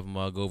 we'll have him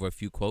go over a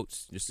few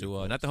quotes, just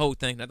to not the whole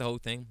thing.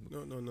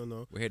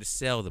 No. We're here to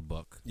sell the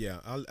book. Yeah,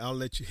 I'll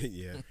let you.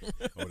 Yeah.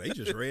 Oh, they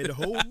just read the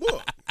whole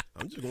book.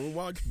 I'm just gonna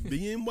watch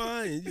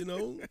BNY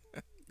and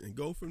and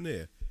go from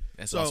there.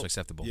 That's also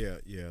acceptable.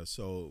 Yeah.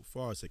 So as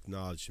far as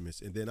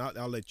acknowledgments, and then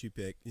I'll let you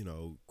pick,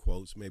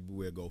 quotes. Maybe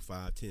we'll go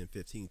 5, 10,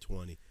 15,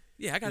 20.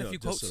 Yeah, I got a few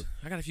quotes.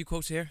 I got a few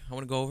quotes here I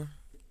want to go over.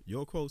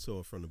 Your quotes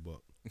or from the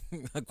book?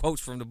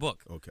 Quotes from the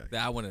book. Okay.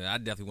 I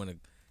definitely want to.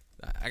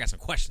 I got some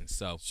questions.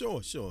 So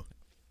Sure. All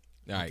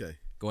right. Okay.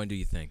 Go ahead and do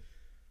your thing.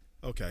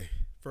 Okay.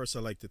 First,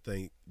 I'd like to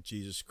thank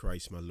Jesus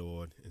Christ, my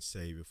Lord and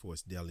Savior, for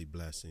his daily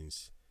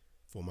blessings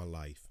for my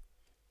life.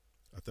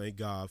 I thank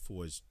God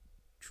for his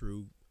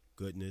true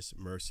goodness,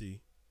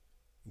 mercy,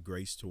 and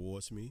grace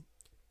towards me.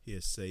 He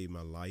has saved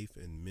my life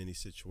in many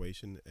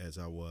situations as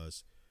I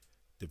was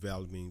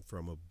developing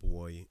from a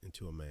boy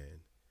into a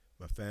man.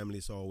 My family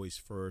is always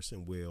first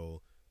and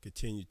will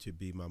continue to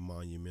be my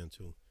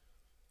monumental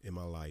in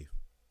my life.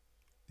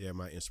 They are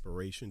my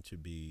inspiration to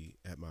be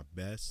at my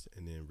best,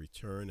 and in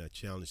return, I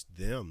challenge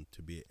them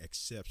to be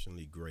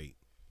exceptionally great.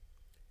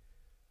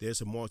 There's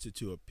a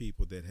multitude of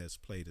people that has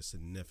played a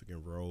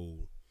significant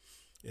role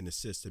in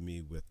assisting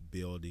me with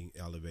building,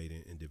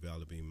 elevating, and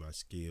developing my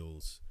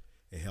skills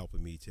and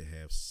helping me to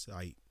have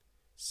sight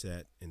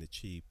set and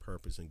achieve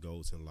purpose and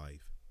goals in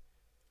life.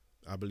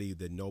 I believe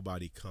that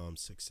nobody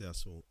comes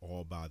successful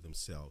all by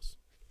themselves.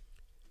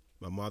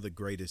 My mother's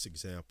greatest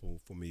example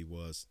for me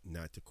was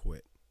not to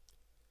quit.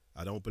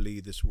 I don't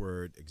believe this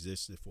word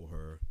existed for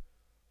her.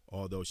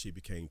 Although she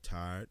became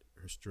tired,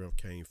 her strength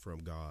came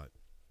from God.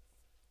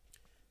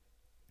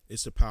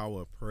 It's the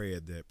power of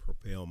prayer that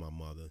propelled my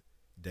mother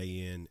day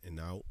in and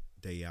out,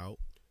 day out.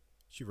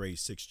 She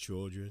raised 6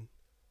 children.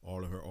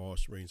 All of her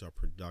offsprings are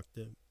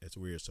productive, as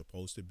we are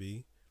supposed to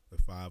be,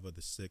 with 5 of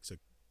the 6 are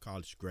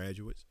college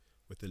graduates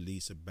with at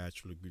least a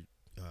bachelor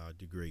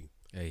degree.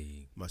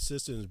 Hey. My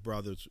sisters and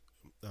brothers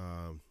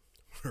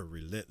were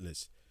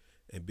relentless,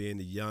 and being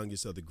the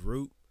youngest of the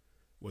group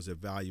was a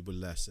valuable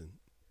lesson.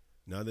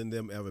 None of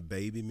them ever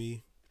babied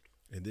me,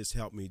 and this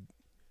helped me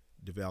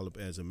develop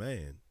as a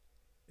man.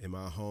 In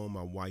my home,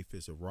 my wife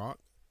is a rock,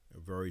 a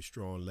very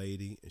strong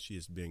lady, and she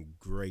has been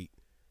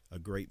a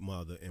great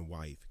mother and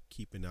wife,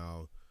 keeping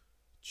our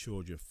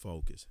children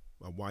focused.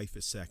 My wife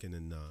is second to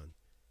none.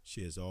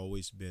 She has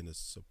always been a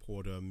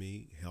supporter of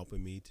me,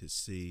 helping me to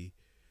see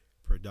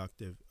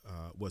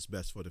what's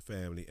best for the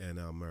family and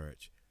our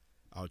marriage.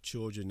 Our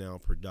children now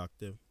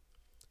productive,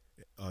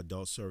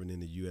 adults serving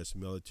in the U.S.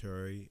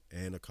 military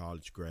and are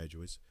college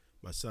graduates.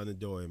 My son and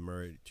daughter are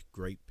married to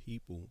great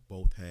people.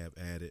 Both have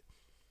added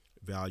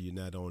value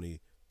not only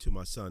to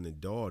my son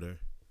and daughter,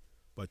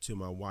 but to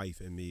my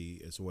wife and me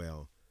as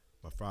well.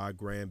 My 5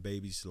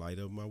 grandbabies light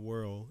up my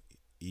world.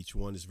 Each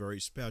one is very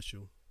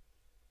special.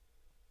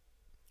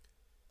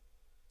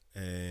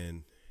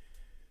 And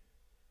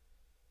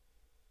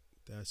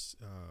that's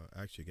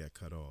actually got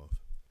cut off.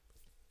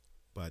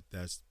 But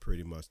that's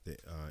pretty much the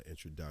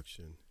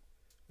introduction.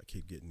 I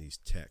keep getting these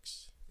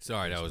texts.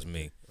 Sorry, that was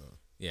me.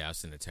 Yeah, I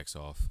sent the text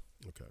off.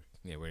 Okay.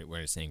 Yeah, we're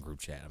in the same group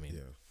chat. I mean,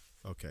 yeah.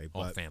 Okay,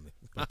 all family.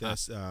 But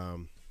that's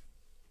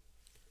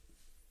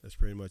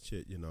pretty much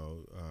it.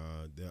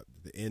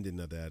 The ending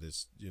of that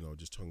is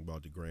just talking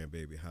about the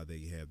grandbaby, how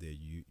they have their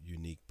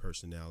unique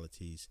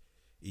personalities.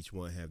 Each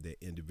one have their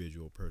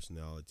individual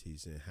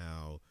personalities, and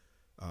how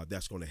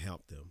that's going to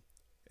help them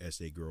as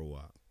they grow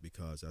up.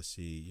 Because I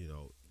see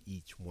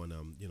each one of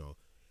them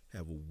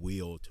have a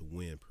will to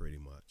win pretty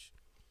much.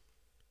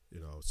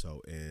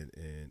 So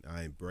and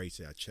I embrace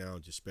it. I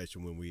challenge,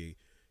 especially when we,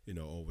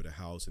 over the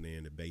house and they're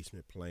in the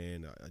basement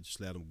playing. I just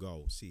let them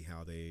go, see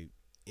how they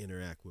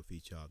interact with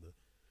each other.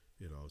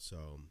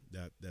 So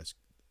that's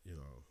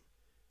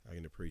I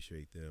can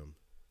appreciate them,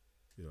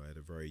 at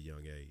a very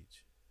young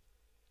age.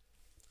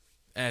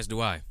 As do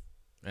I.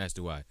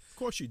 Of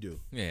course you do.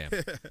 Yeah.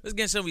 Let's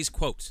get some of these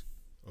quotes.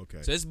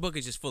 Okay. So this book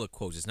is just full of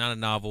quotes. It's not a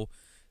novel.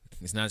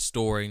 It's not a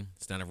story.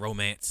 It's not a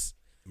romance.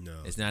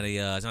 No. It's not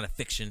a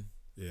fiction.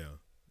 Yeah.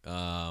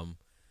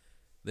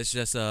 It's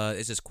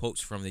just quotes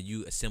from that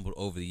you assembled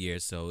over the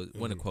years. So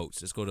one of the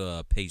quotes. Let's go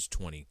to page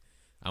 20.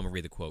 I'm gonna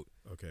read the quote.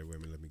 Okay, wait a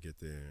minute. Let me get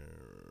there.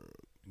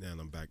 Now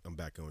I'm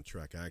back on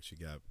track. I actually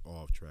got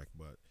off track,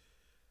 but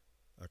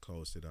I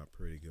closed it up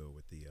pretty good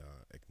with the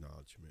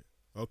acknowledgement.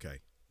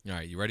 Okay. All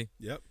right, you ready?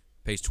 Yep.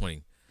 Page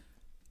 20.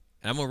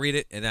 And I'm gonna read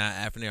it, and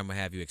after that, I'm gonna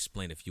have you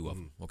explain a few of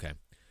them. Okay.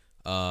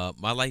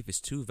 My life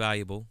is too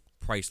valuable,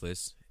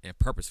 priceless, and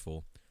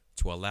purposeful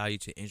to allow you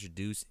to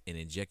introduce and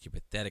inject your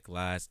pathetic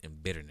lies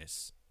and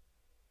bitterness.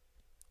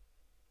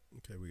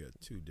 Okay, we got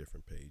 2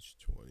 different page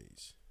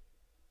 20s.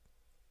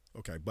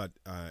 Okay, but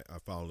I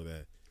follow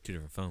that. 2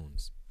 different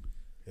phones.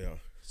 Yeah.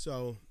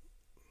 So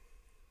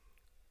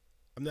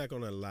I'm not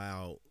going to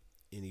allow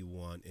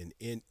anyone,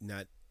 and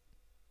not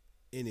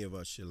any of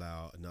us should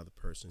allow another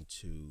person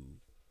to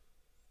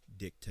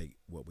dictate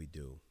what we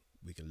do.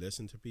 We can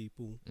listen to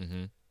people,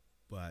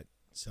 but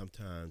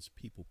sometimes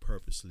people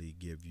purposely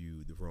give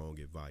you the wrong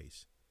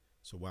advice.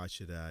 So why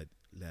should I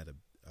let a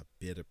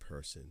bitter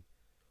person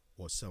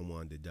or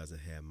someone that doesn't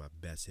have my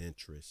best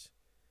interests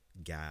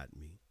guide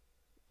me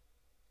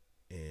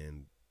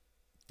and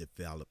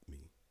develop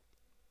me?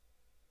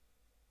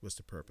 What's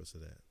the purpose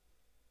of that?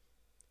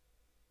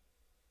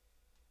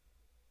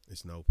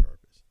 It's no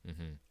purpose.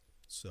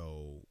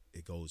 So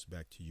it goes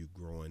back to you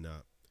growing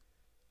up,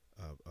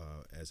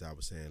 as I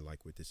was saying,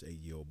 like with this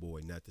 8-year-old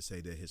boy. Not to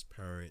say that his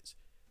parents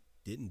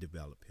didn't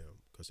develop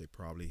him, because they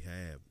probably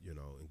have,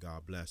 and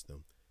God bless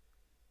them,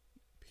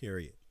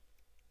 period.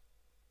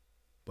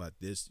 But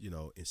this,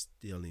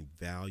 instilling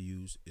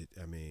values,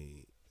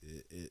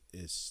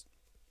 it's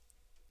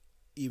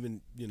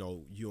even,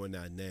 you and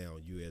I now,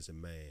 you as a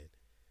man,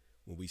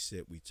 when we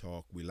sit, we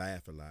talk, we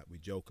laugh a lot, we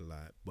joke a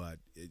lot, but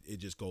it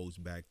just goes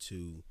back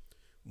to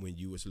when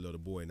you was a little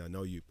boy, and I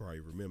know you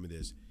probably remember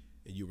this,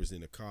 and you was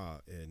in a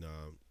car, and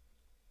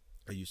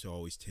I used to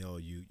always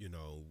tell you,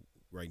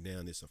 right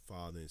now it's a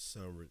father and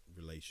son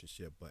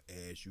relationship, but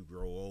as you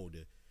grow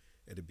older,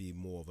 it'll be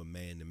more of a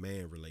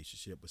man-to-man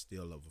relationship, but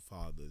still of a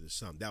father to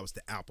son. That was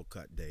the apple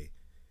cut day.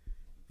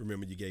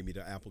 Remember you gave me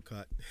the apple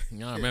cut?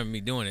 No, I remember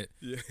me doing it.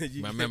 Yeah,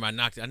 I remember I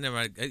knocked.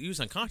 You was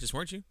unconscious,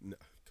 weren't you? No,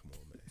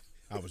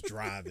 I was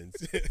driving.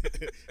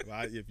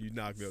 If you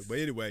knocked me out. But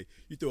anyway,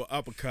 you threw an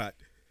uppercut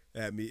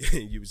at me,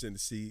 and you was in the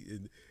seat,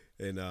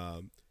 and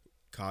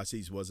car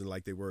seats wasn't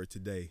like they were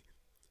today.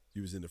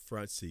 You was in the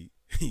front seat.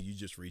 You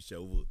just reached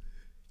over,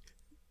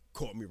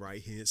 caught me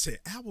right here, and said,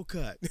 "Apple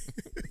cut."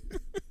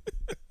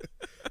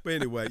 But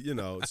anyway,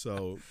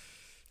 so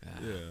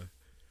yeah,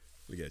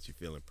 look at you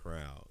feeling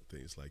proud,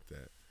 things like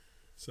that.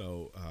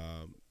 So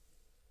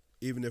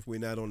even if we're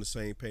not on the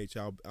same page,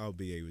 I'll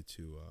be able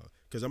to,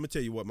 because I'm gonna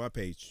tell you what my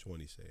page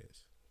 20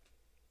 says.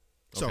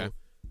 So,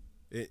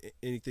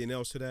 anything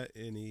else to that?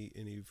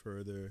 Any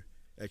further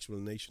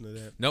explanation of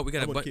that? No, we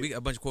got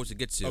a bunch of quotes to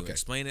get to. Okay.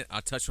 Explain it.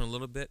 I'll touch on a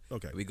little bit.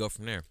 Okay. We go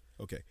from there.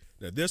 Okay.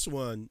 Now this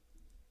one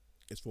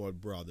is for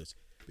brothers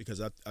because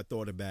I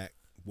thought it back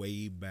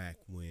way back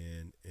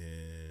when,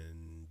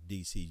 and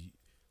DC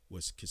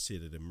was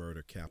considered the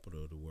murder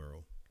capital of the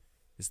world.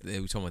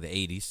 We're talking about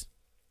the 80s.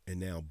 And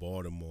now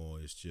Baltimore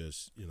is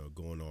just,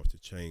 going off the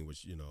chain,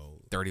 which,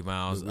 30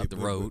 miles up the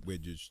road. We're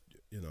just,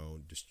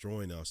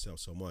 destroying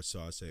ourselves so much. So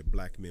I say,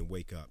 black men,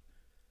 wake up.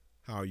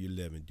 How are you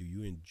living? Do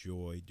you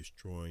enjoy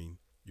destroying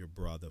your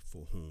brother?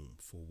 For whom?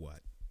 For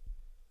what?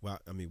 Why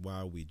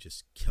are we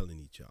just killing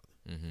each other?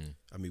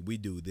 Mm-hmm. We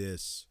do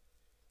this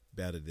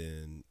better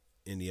than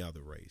any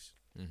other race.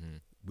 Mm-hmm.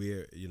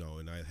 We're,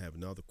 and I have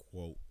another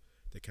quote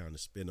that kind of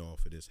spin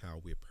off of this, how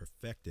we're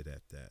perfected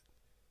at that.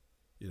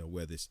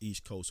 Whether it's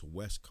East Coast or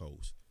West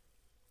Coast,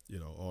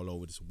 all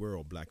over this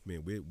world, black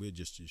men, we're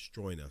just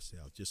destroying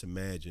ourselves. Just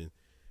imagine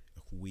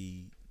if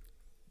we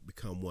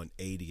become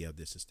 180 of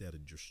this instead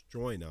of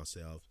destroying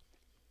ourselves,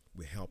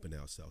 we're helping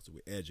ourselves,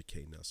 we're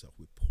educating ourselves,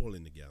 we're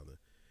pulling together.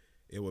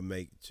 It would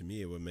make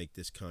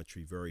this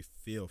country very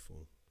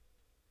fearful,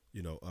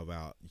 of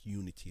our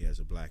unity as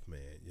a black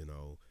man,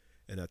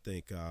 And I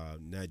think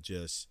not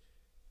just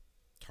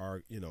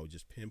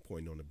just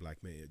pinpointing on the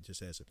black man,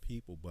 just as a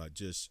people, but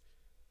just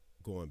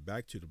going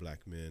back to the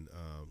black men,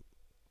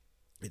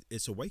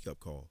 it's a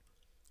wake-up call.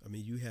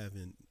 You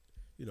having,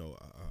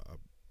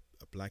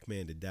 a black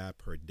man that died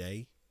per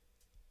day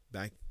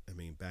back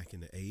in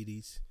the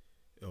 80s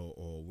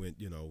or when,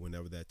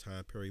 whenever that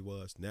time period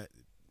was, not,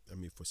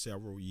 for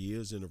several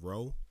years in a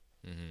row.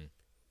 Mm-hmm.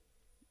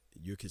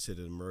 You're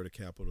considered the murder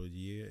capital of the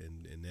year,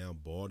 and now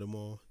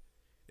Baltimore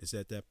is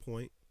at that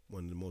point,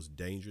 one of the most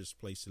dangerous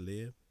places to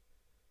live.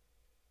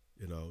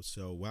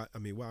 So why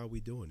are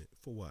we doing it?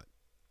 For what?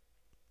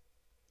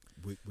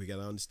 We got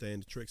to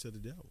understand the tricks of the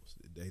devils.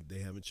 They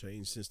haven't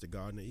changed since the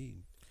Garden of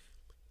Eden.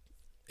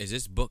 Is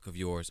this book of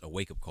yours a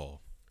wake-up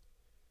call?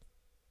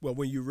 Well,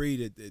 when you read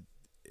it,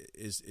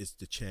 it's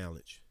the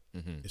challenge.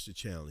 Mm-hmm. It's the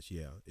challenge,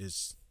 yeah.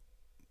 It's,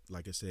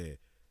 like I said,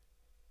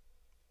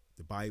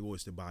 the Bible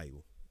is the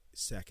Bible.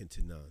 It's second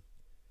to none.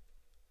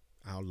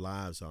 Our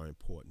lives are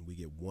important. We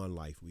get one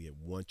life. We get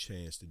one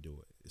chance to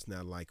do it. It's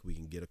not like we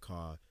can get a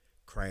car,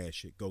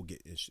 crash it, go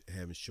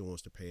have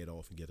insurance to pay it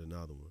off and get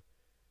another one.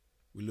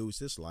 We lose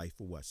this life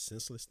for what?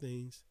 Senseless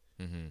things.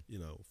 Mm-hmm.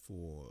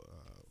 For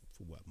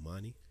what?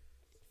 Money,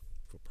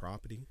 for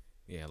property.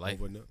 Yeah, life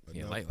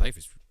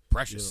is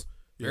precious.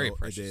 Very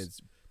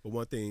precious. But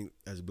one thing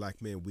as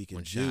black men we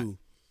can do,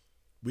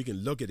 we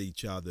can look at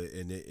each other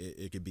and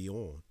it could be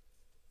on,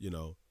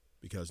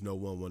 because no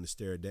one want to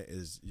stare at that.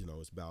 It's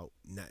about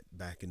not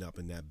backing up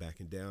and not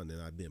backing down,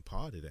 and I've been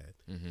part of that.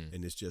 Mm-hmm.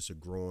 And it's just a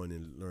growing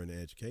and learning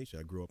education.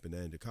 I grew up in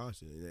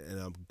Anacostia, and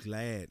I'm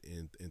glad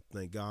and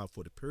thank God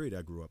for the period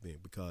I grew up in,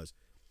 because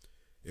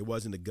it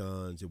wasn't the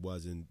guns, it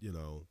wasn't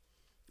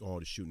all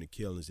the shooting and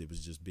killings. It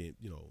was just being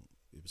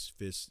it was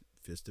fist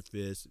to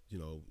fist.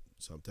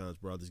 Sometimes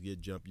brothers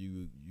get jumped.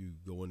 You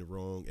go in the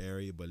wrong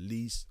area, but at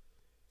least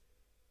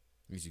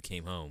you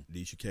came home.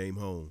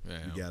 Yeah.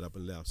 You got up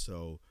and left.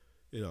 So.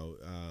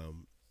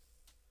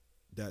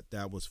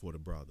 That was for the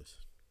brothers.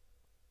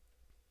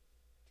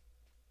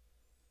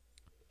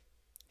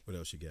 What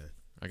else you got?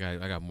 I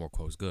got more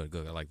quotes. Good.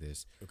 I like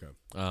this. Okay.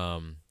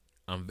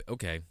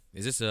 Okay.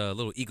 Is this a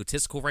little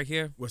egotistical right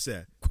here? What's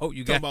that? Quote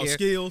you got talking about here?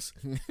 skills?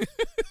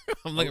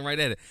 I'm looking right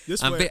at it.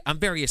 I'm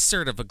very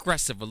assertive,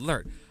 aggressive,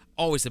 alert.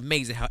 Always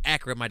amazed at how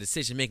accurate my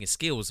decision-making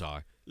skills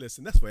are.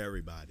 Listen, that's for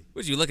everybody.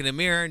 Would you look in the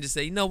mirror and just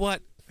say, you know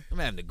what? I'm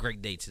having a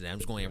great day today. I'm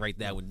just going to write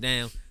that one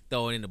down,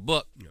 throw it in the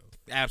book.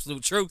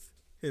 Absolute truth.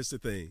 Here's the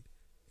thing,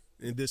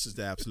 and this is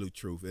the absolute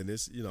truth, and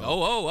this,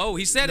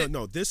 he said it.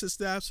 No, this is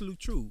the absolute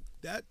truth.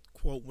 That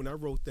quote, when I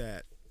wrote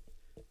that,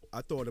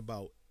 I thought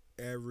about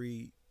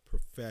every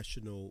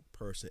professional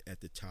person at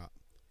the top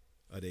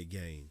of their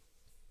game.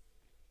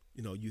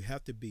 You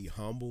have to be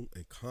humble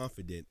and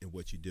confident in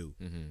what you do.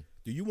 Mm-hmm.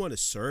 Do you want a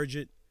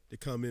surgeon to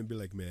come in and be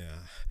like, man,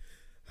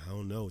 I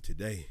don't know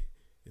today.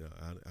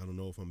 I don't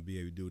know if I'm going to be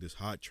able to do this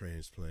heart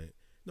transplant.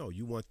 No,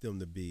 you want them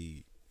to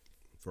be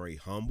very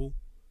humble,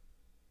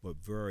 but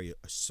very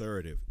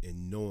assertive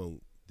in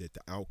knowing that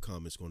the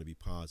outcome is going to be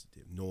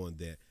positive, knowing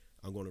that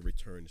I'm going to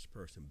return this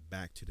person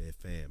back to their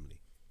family.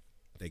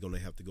 They're going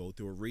to have to go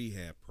through a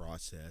rehab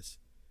process,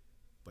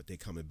 but they're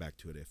coming back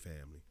to their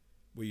family.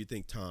 What do you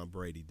think Tom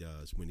Brady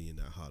does when he in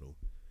that huddle?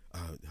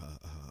 I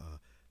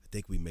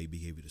think we may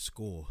be able to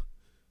score.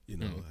 You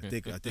know, I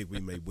think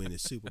we may win the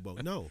Super Bowl.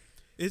 No,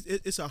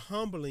 it's a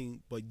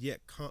humbling but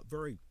yet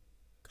very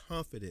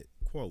confident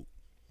quote.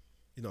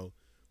 You know,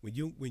 when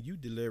you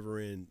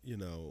delivering, you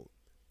know,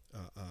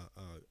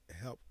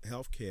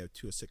 health care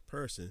to a sick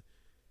person,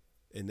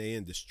 and they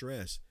in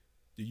distress,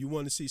 do you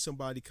want to see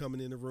somebody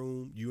coming in the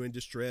room, you in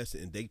distress,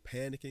 and they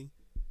panicking?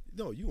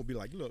 No, you gonna be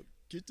like, look,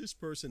 get this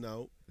person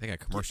out. They got a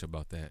commercial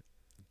about that.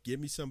 Give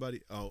me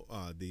somebody.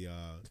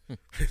 Yeah,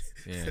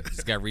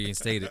 just got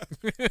reinstated.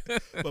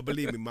 But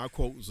believe me, my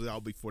quote was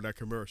out before that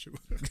commercial.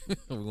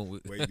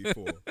 Way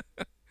before.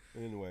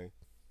 Anyway,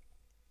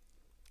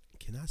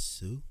 can I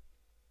sue?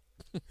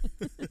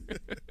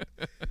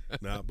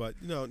 Nah, but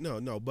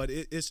no. But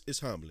it's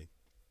humbling.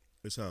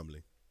 It's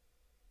humbling.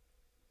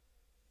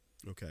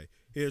 Okay,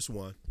 here's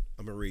one.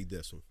 I'm gonna read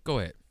this one. Go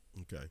ahead.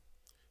 Okay,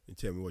 and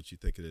tell me what you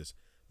think of this.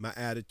 My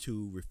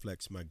attitude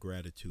reflects my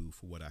gratitude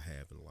for what I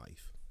have in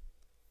life.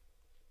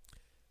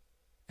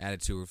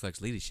 Attitude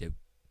reflects leadership,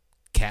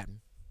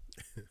 Captain.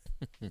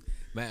 All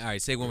right,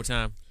 say it one more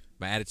time.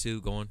 My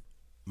attitude, go on.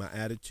 My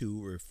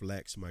attitude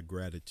reflects my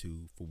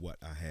gratitude for what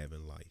I have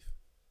in life.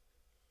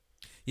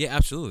 Yeah,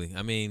 absolutely.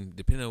 I mean,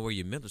 depending on where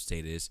your mental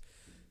state is,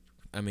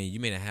 I mean, you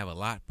may not have a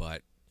lot,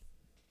 but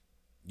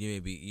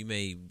you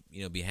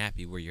may be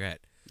happy where you're at.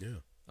 Yeah.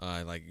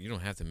 Like you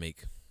don't have to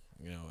make,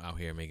 out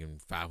here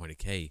making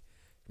 $500K.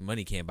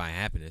 Money can't buy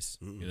happiness.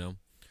 Mm-mm. You know.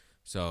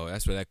 So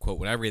that's what that quote.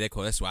 When I read that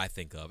quote, that's what I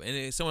think of. And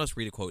if someone else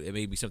read a quote, it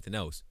may be something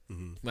else.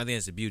 Mm-hmm. I think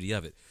that's the beauty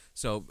of it.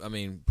 So I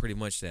mean, pretty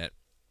much that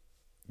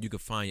you can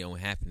find your own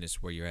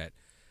happiness where you're at,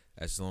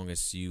 as long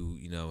as you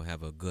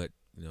have a good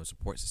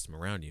support system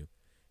around you.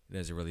 It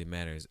doesn't really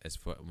matter as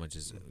much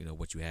as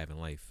what you have in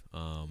life.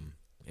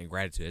 And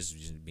gratitude is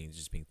just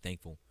being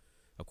thankful.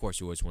 Of course,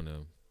 you always want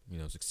to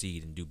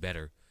succeed and do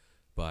better,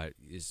 but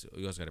you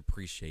also got to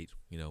appreciate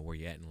where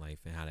you're at in life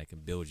and how that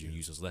can build you and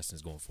use those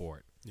lessons going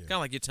forward. Yeah. Kind of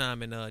like your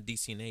time in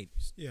DC and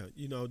 80s. Yeah,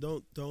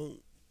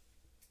 don't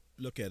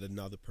look at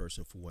another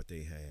person for what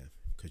they have,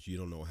 because you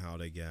don't know how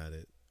they got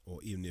it,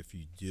 or even if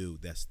you do,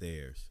 that's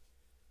theirs.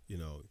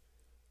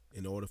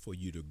 In order for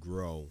you to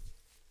grow,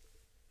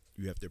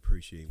 you have to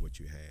appreciate what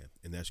you have,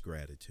 and that's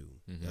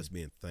gratitude. Mm-hmm. That's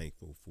being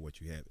thankful for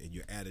what you have, and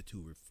your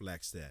attitude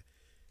reflects that.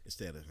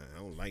 Instead of, I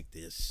don't like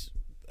this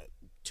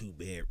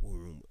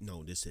 2-bedroom,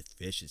 no, this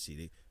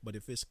efficiency. But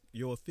if it's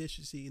your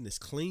efficiency and it's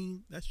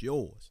clean, that's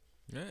yours.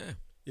 Yeah.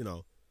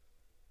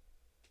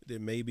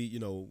 Then maybe,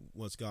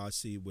 once God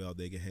see, well,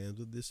 they can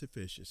handle this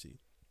efficiency,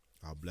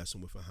 I'll bless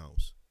them with a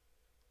house.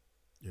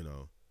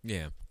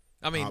 Yeah.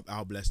 I mean,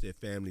 I'll bless their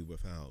family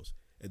with a house.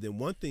 And then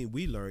one thing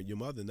we learned, your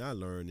mother and I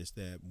learned, is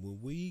that when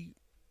we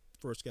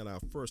first got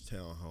our first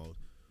townhouse,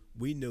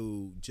 we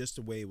knew just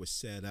the way it was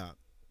set up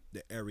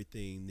that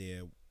everything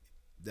there,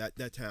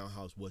 that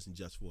townhouse wasn't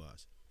just for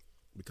us,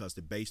 because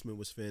the basement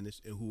was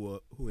finished, and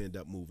who ended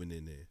up moving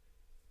in there?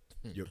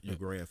 Your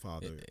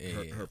grandfather,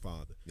 her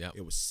father. Yep.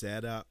 It was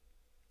set up,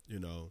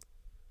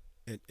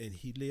 and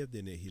he lived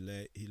in it.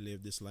 He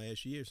lived this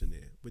last years in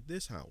there with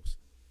this house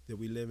that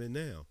we live in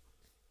now.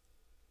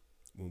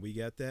 When we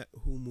got that,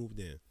 who moved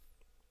in?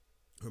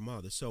 Her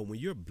mother. So when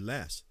you're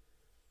blessed,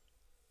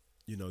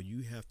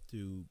 you have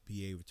to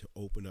be able to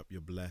open up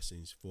your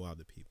blessings for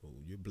other people.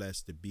 You're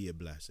blessed to be a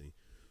blessing.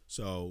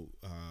 So,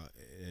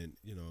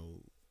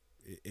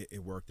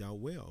 it worked out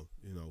well,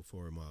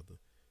 for her mother.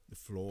 The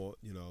floor,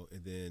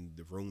 and then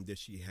the room that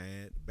she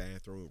had,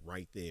 bathroom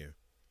right there,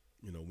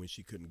 when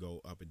she couldn't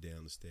go up and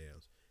down the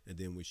stairs. And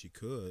then when she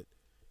could,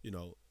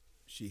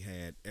 she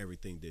had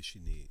everything that she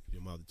needed.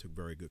 Your mother took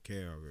very good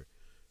care of her,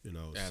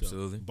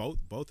 Absolutely. So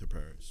both her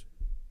parents.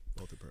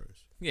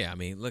 Yeah, I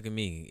mean, look at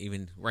me.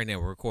 Even right now,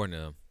 we're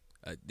recording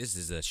this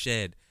is a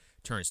shed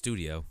turned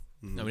studio.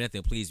 Mm-hmm. I mean,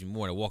 nothing pleased me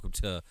more to walk up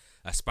to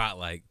a spot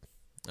like,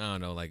 I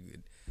don't know, like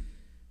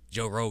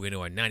Joe Rogan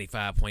or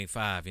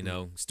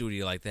 95.5,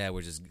 studio like that,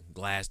 where just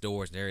glass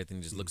doors and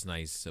everything just looks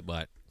nice.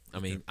 But I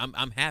mean,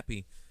 I'm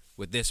happy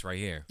with this right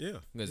here. Yeah.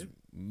 Because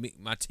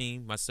my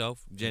team,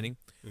 myself, Jenny,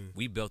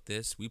 we built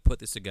this. We put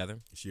this together.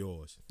 It's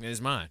yours. And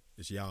it's mine.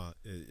 It's y'all.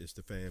 It's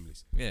the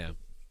family's. Yeah.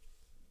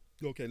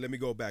 Okay, let me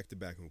go back to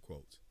backing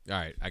quotes. All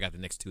right, I got the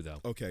next two,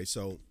 though. Okay,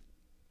 so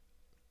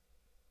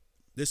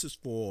this is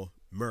for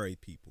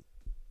married people.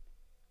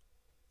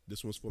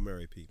 This one's for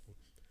married people.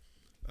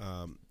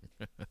 And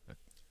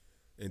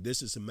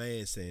this is a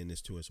man saying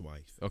this to his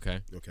wife.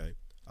 Okay.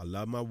 I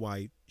love my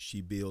wife.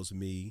 She builds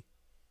me,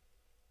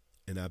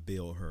 and I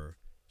build her.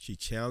 She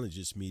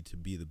challenges me to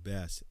be the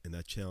best, and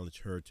I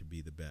challenge her to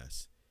be the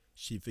best.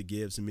 She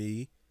forgives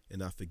me,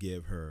 and I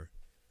forgive her.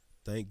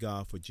 Thank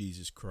God for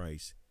Jesus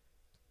Christ.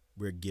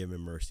 We're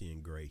given mercy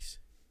and grace.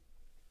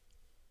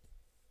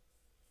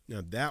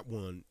 Now that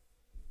one,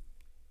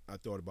 I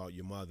thought about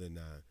your mother and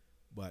I,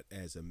 but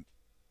as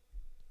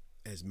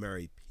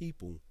married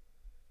people,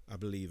 I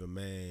believe a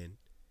man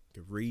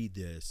could read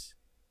this,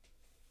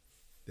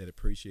 that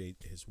appreciate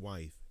his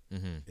wife,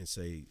 and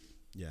say,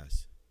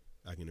 yes,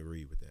 I can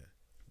agree with that.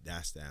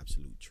 That's the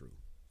absolute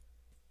truth.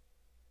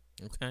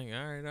 Okay,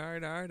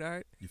 all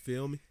right. You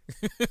feel me?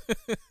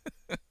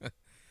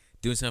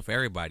 doing something for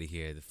everybody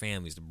here, the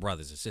families, the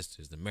brothers, the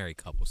sisters, the married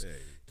couples.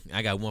 Hey.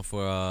 I got one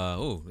for,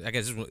 I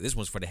guess this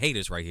one's for the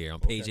haters right here on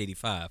page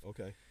 85.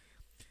 Okay.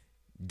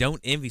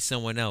 Don't envy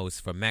someone else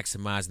for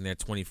maximizing their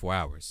 24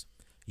 hours.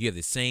 You have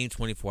the same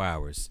 24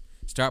 hours.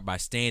 Start by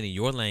staying in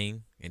your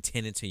lane and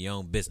tending to your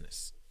own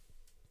business.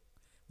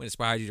 What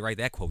inspired you to write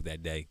that quote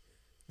that day?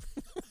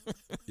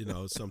 You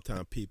know,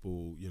 sometimes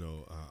people, you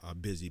know, are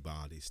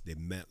busybodies. They're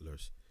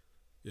meddlers,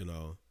 you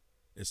know.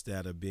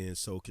 Instead of being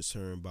so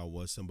concerned about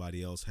what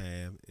somebody else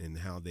have and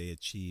how they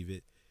achieve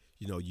it,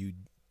 you know, you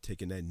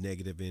taking that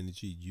negative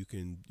energy, you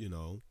can, you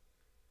know,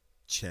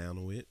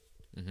 channel it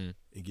and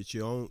get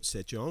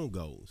set your own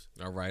goals.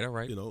 All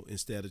right. You know,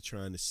 instead of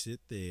trying to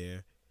sit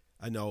there.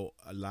 I know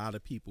a lot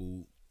of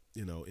people,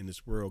 you know, in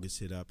this world can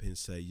sit up and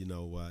say, you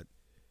know what,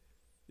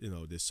 you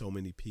know, there's so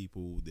many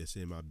people that's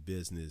in my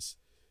business,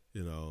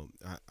 you know,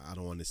 I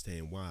don't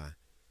understand why,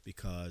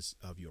 because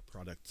of your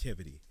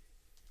productivity.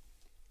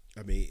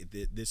 I mean,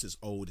 this is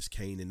old as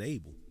Cain and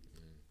Abel,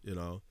 you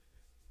know.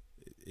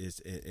 It's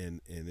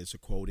and there's a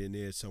quote in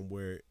there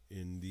somewhere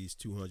in these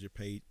 200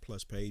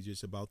 plus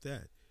pages about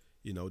that,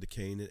 you know, the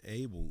Cain and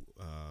Abel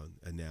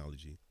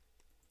analogy.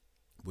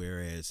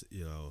 Whereas,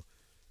 you know,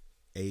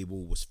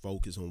 Abel was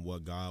focused on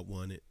what God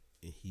wanted,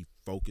 and he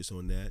focused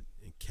on that.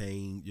 And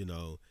Cain, you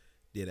know,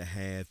 did a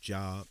half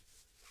job.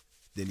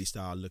 Then he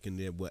started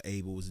looking at what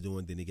Abel was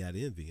doing. Then he got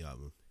envy of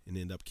him and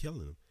ended up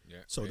killing him. Yeah,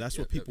 so that's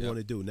what people want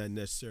to do. Not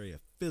necessarily a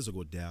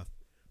physical death,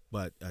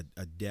 but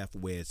a death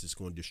where it's just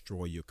going to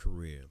destroy your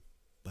career.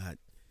 But,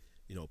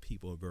 you know,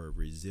 people are very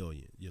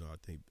resilient. You know,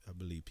 I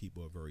believe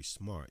people are very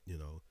smart, you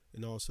know.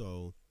 And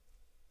also,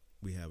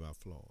 we have our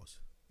flaws.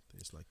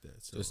 Things like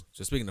that.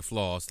 So speaking of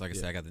flaws, like I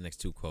said, I got the next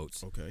two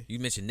quotes. Okay. You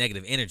mentioned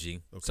negative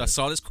energy. Okay. So I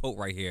saw this quote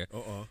right here.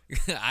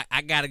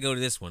 I got to go to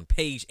this one.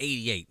 Page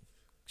 88.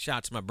 Shout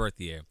out to my birth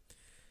year.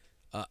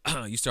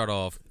 You start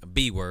off, a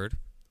B word.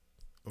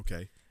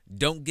 Okay.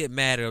 Don't get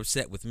mad or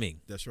upset with me.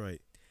 That's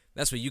right.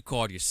 That's what you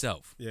called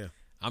yourself. Yeah.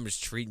 I'm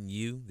just treating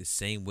you the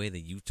same way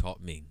that you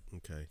taught me.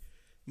 Okay.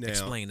 Now,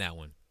 explain that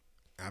one.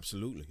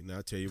 Absolutely. Now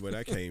I'll tell you where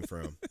that came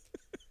from.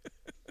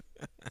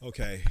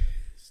 Okay.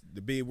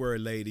 The B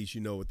word, ladies,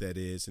 you know what that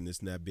is, and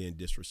it's not being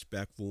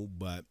disrespectful,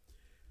 but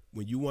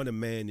when you want a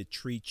man to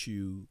treat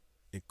you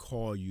and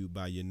call you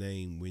by your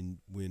name,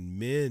 when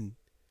men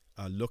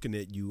are looking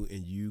at you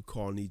and you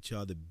calling each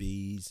other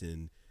B's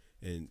and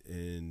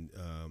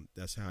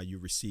that's how you're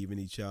receiving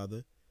each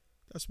other,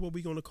 that's what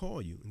we're going to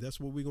call you, and that's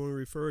what we're going to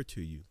refer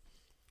to you,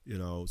 you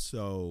know.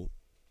 So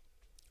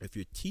if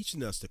you're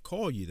teaching us to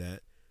call you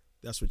that,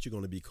 that's what you're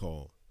going to be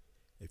called.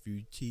 If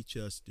you teach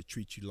us to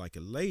treat you like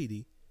a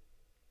lady,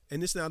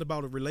 and it's not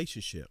about a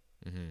relationship.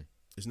 Mm-hmm.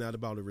 It's not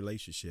about a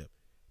relationship.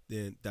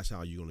 Then that's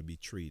how you're going to be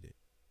treated.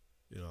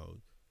 You know,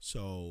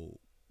 so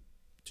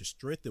to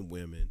strengthen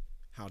women,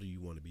 how do you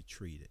want to be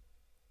treated?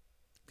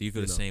 Do you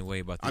feel the same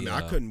way about the... I mean,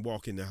 I couldn't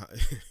walk in the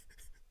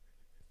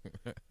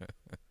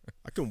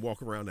I couldn't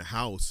walk around the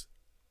house,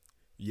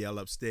 yell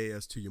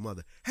upstairs to your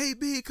mother, "Hey,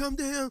 B, come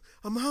down.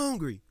 I'm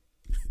hungry."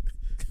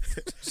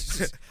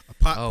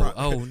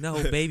 Oh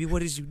no, baby,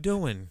 what is you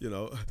doing? You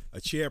know,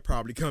 a chair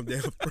probably come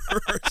down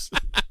first.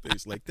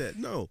 Things like that.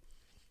 No,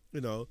 you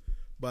know,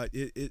 but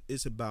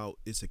it's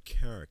a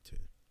character,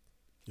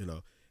 you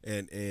know,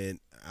 and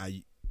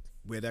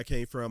where that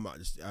came from,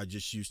 I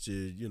just used to,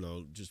 you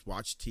know, just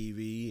watch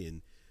TV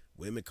and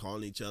women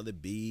calling each other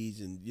B's,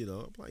 and, you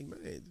know, I'm like,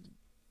 man,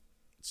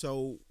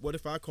 so what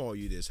if I call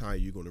you this? How are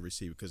you going to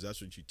receive it? Because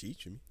that's what you're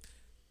teaching me.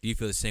 Do you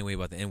feel the same way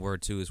about the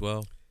N-word too as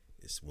well?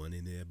 It's one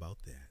in there about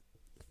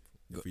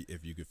that.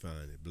 If you could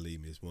find it,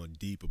 believe me, it's one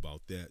deep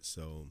about that.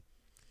 So,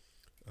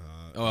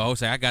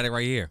 Jose, I got it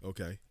right here.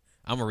 Okay,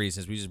 I'm gonna read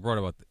since we just brought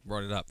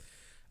it up.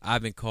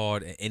 I've been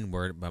called an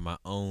N-word by my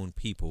own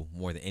people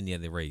more than any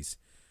other race.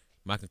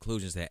 My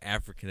conclusion is that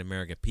African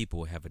American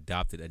people have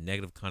adopted a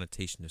negative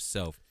connotation of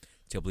self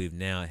to believe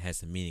now it has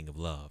the meaning of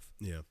love.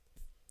 Yeah.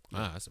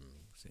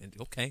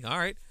 Okay. All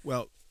right.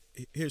 Well,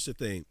 here's the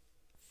thing.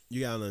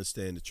 You gotta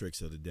understand the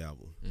tricks of the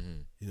devil.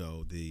 Mm-hmm. You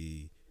know,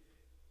 the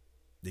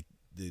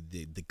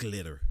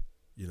glitter.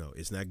 You know,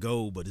 it's not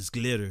gold, but it's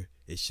glitter.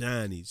 It's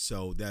shiny.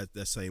 So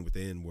that's same with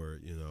the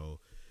N-word. You know,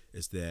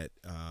 it's that.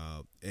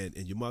 And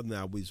your mother and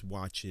I was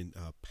watching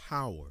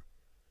Power.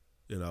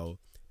 You know,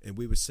 and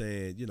we were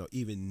saying, you know,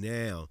 even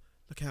now,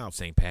 look how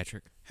St.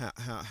 Patrick,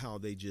 how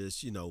they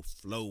just, you know,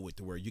 flow with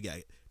the word. You got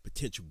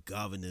potential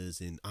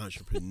governors and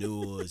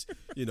entrepreneurs,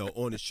 you know,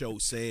 on the show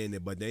saying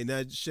it, but they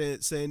not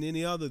saying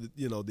any other,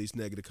 you know, these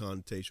negative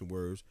connotation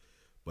words.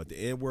 But the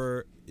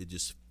N-word, it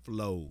just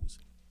flows,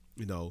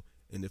 you know,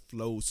 and it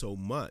flows so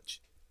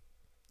much,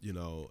 you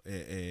know,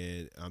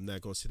 and I'm not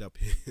going to sit up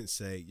here and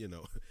say, you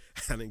know,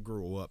 I didn't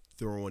grow up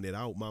throwing it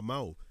out my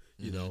mouth,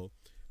 you know,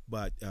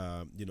 but,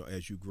 you know,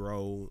 as you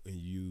grow and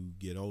you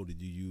get older,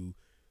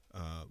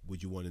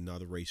 would you want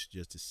another race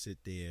just to sit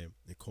there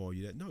and call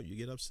you that? No, you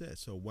get upset.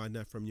 So why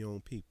not from your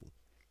own people?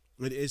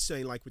 It's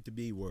saying like with the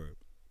B word.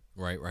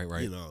 Right.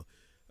 You know,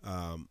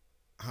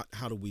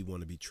 how do we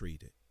want to be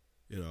treated?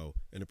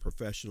 in a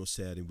professional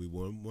setting, we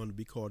wouldn't want to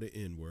be called the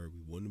N-word.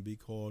 We wouldn't be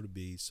called to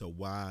be. So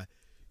why,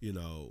 in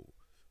a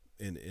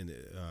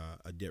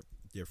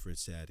different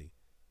setting?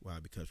 Why?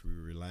 Because we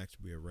relax.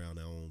 We're around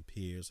our own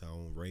peers, our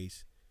own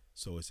race,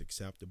 so it's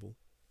acceptable.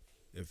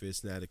 If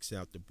it's not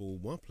acceptable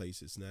one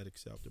place, it's not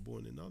acceptable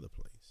in another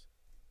place.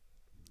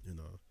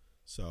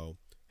 So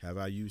have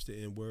I used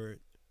the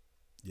N-word?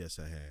 Yes,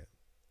 I have.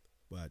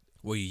 But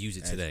will you use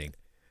it today?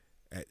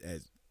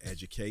 As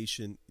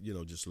education,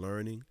 just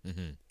learning.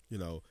 Mm-hmm.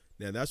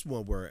 Now that's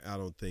one word I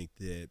don't think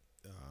that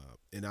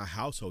in our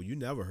household you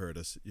never heard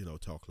us,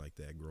 talk like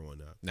that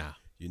growing up. Nah.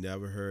 You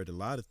never heard a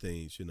lot of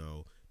things,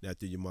 not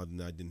that your mother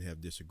and I didn't have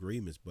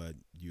disagreements, but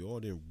you all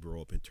didn't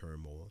grow up in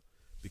turmoil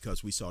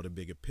because we saw the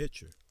bigger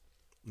picture.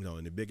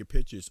 And the bigger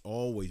picture is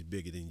always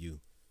bigger than you,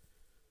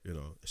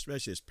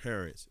 especially as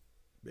parents.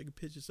 Bigger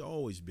picture is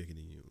always bigger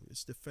than you.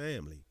 It's the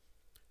family.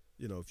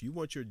 If you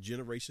want your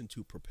generation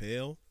to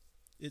propel,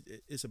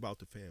 it's about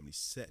the family,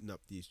 setting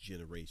up these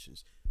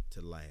generations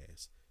to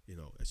last,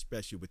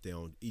 especially with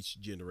each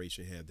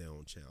generation have their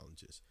own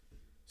challenges.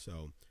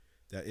 So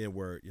that N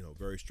word,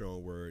 very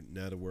strong word,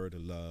 not a word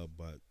of love,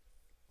 but,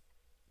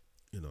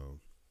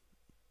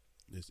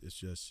 it's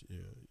just,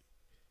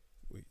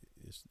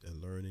 it's a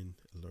learning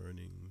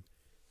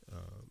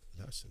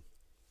lesson.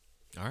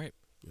 All right.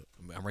 Yep.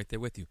 I'm right there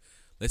with you.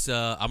 Let's.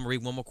 I'm gonna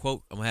read one more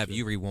quote. I'm gonna have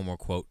you read one more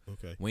quote.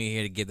 Okay. We ain't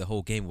here to give the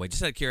whole game away.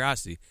 Just out of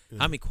curiosity,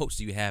 how many quotes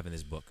do you have in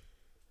this book?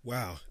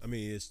 Wow. I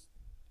mean, it's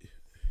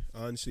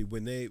honestly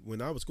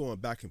when I was going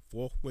back and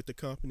forth with the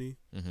company.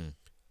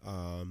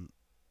 Mm-hmm.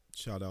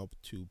 Shout out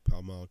to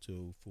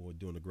Palmalto for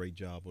doing a great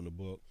job on the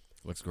book.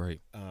 Looks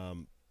great.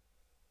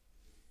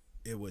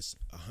 It was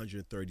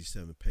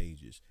 137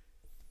 pages,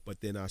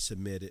 but then I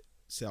submitted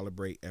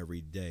Celebrate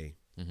Every Day,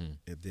 mm-hmm.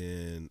 and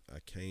then I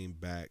came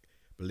back.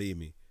 Believe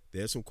me,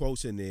 there's some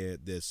quotes in there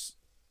that's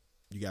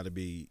you got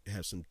to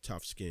have some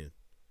tough skin,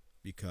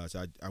 because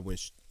I went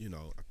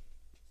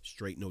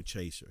straight no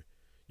chaser.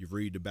 You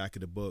read the back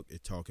of the book,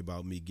 it talk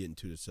about me getting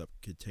to the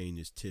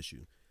subcutaneous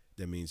tissue.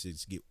 That means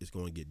it's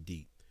going to get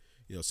deep.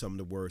 Some of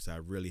the words I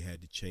really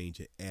had to change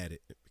and add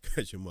it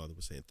because your mother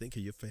was saying, think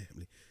of your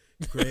family.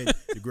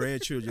 Your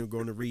grandchildren are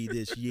going to read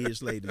this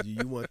years later. Do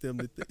you want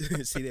them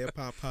to see their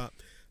pop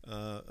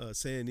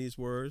saying these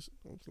words?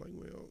 I was like,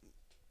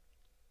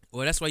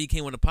 well, that's why you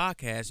came on the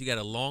podcast. You got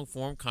a long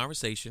form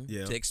conversation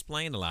to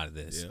explain a lot of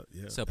this.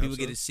 Yeah. So people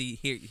get to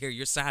hear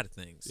your side of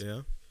things.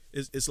 Yeah.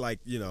 It's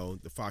like,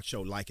 the Fox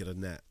show, Like It or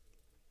Not.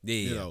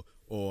 Yeah.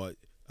 Or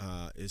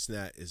it's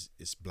not,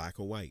 it's black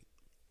or white.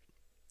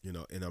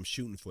 And I'm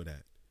shooting for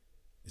that.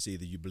 It's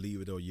either you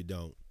believe it or you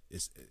don't.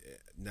 It's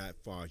not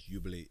far as you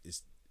believe.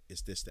 It's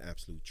this the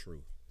absolute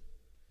truth.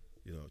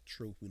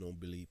 Truth, we don't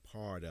believe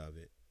part of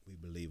it. We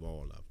believe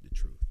all of the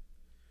truth.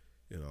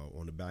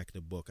 On the back of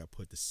the book, I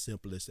put the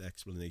simplest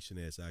explanation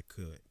as I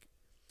could.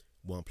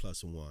 1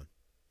 + 1.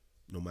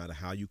 No matter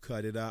how you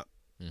cut it up,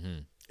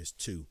 it's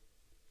 2.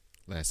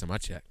 Last time I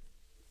checked.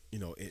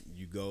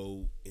 You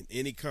go in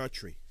any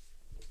country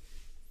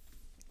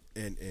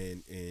and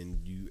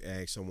you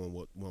ask someone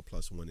what 1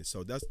 + 1 is.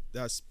 So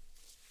that's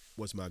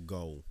what's my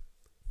goal.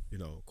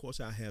 Of course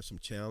I have some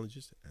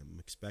challenges. I'm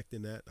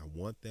expecting that. I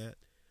want that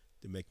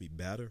to make me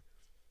better,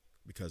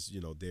 because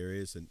there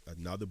is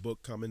another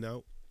book coming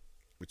out,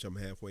 which I'm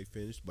halfway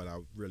finished, but I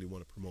really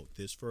want to promote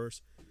this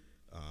first.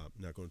 I'm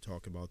not going to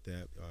talk about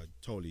that.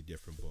 Totally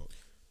different book.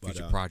 But,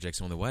 future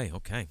projects on the way.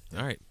 Okay.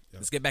 All right. Yeah.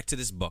 Let's get back to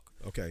this book.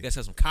 Okay. Let's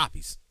have some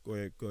copies. Go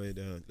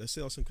ahead. Let's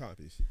sell some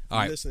copies. All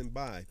right. Listen,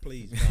 buy,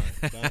 please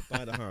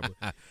buy the Harbor.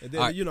 And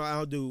then right.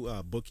 I'll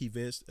do book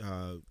events.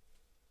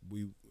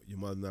 Your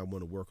mother and I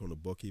want to work on a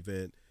book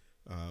event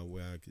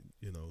where I could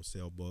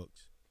sell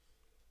books,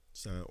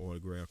 sign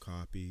autograph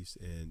copies,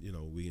 and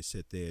we can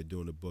sit there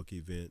doing a book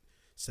event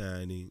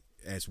signing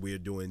as we're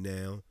doing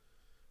now.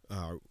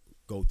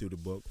 Go through the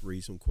book,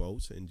 read some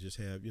quotes, and just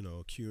have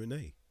a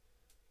Q&A.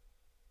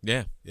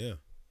 Yeah.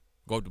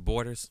 Go up to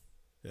Borders.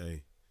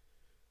 Hey,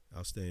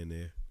 I'll stay in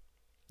there.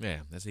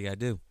 Yeah, that's what you gotta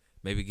do.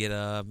 Maybe get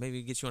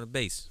you on a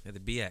base at the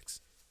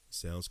BX.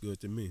 Sounds good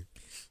to me.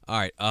 All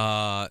right.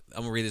 I'm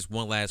gonna read this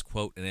one last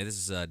quote, and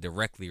this is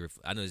directly.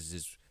 I know this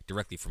is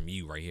directly from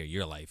you right here,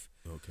 your life.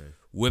 Okay.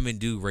 Women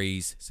do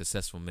raise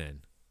successful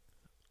men.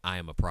 I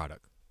am a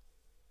product.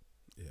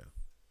 Yeah.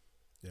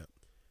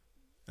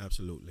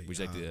 Absolutely. Would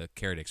you like to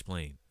care to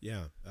explain?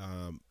 Yeah.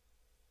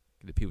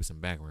 Give the people some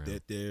background.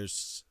 That there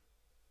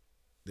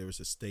was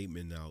a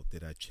statement out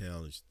that I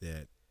challenged,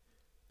 that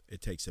it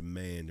takes a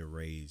man to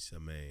raise a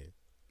man.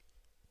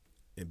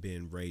 And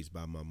being raised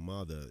by my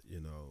mother, I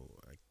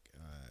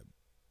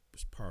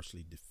was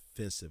partially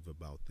defensive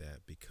about that,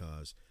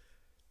 because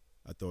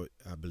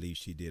I believe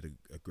she did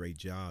a great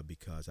job,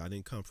 because I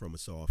didn't come from a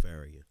soft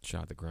area.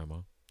 Shout out to grandma.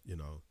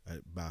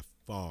 By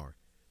far,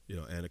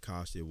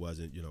 Anacostia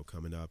wasn't,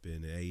 coming up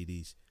in the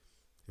 80s.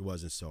 It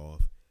wasn't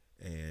soft.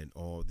 And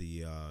all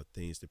the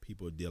things that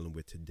people are dealing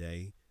with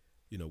today,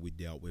 we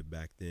dealt with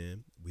back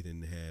then. We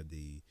didn't have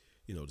the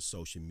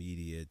social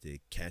media to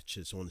catch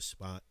us on the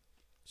spot.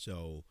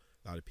 So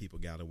a lot of people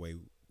got away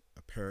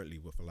apparently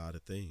with a lot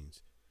of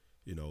things,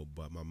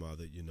 but my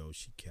mother,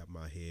 she kept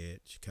my head.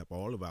 She kept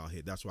all of our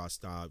head. That's why I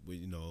started with,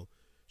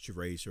 she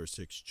raised her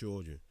 6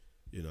 children,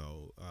 and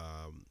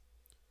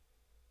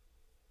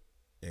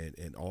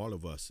all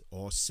of us,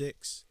 all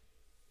 6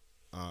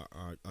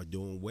 are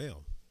doing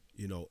well,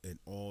 and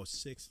all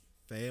 6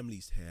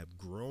 families have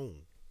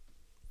grown,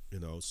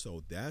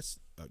 so that's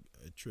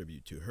a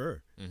tribute to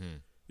her,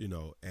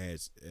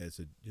 as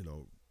a,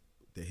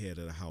 the head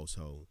of the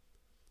household,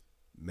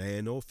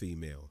 man or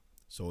female.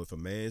 So if a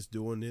man's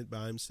doing it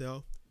by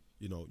himself,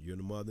 you're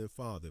the mother and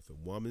father. If a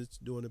woman's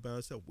doing it by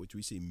herself, which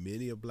we see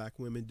many of black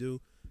women do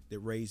that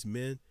raise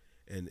men,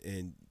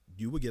 and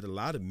you would get a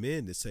lot of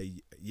men that say,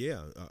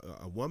 yeah,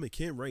 a woman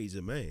can raise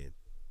a man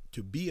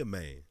to be a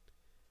man,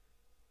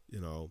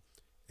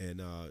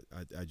 and I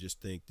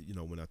just think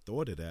that, when I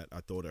thought of that, I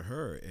thought of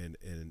her, and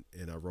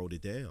I wrote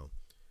it down.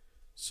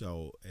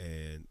 So,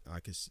 and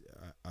I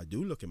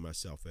do look at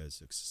myself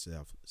as a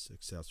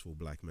successful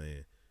black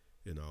man,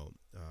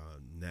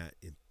 not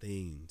in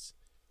things,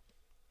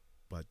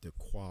 but the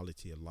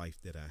quality of life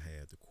that I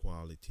have, the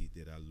quality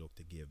that I look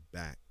to give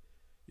back,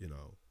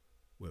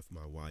 with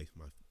my wife,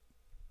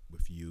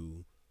 with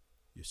you,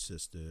 your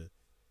sister,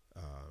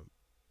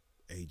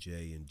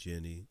 AJ and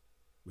Jenny,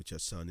 with your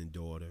son and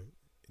daughter,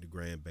 and the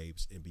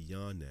grandbabies, and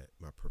beyond that,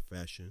 my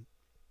profession,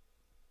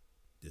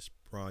 this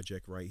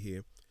project right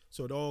here.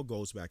 So it all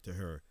goes back to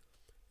her,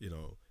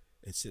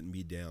 and sitting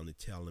me down and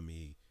telling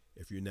me,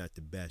 if you're not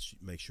the best,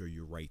 make sure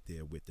you're right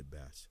there with the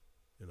best,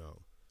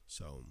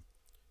 So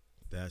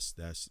that's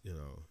that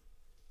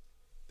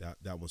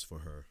was for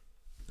her.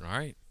 All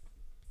right.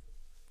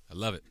 I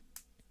love it.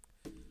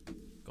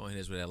 Go ahead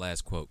with that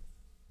last quote.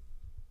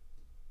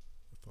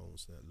 The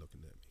phone's not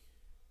looking at me.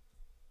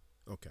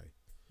 Okay.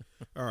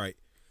 All right.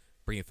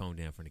 Bring your phone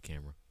down from the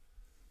camera.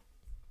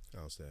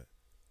 How's that?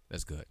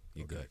 That's good.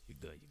 You're okay.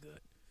 Good. You're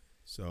good.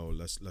 So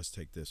let's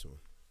take this one.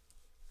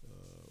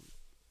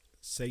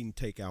 Satan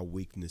take our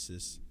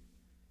weaknesses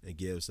and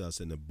gives us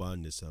an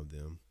abundance of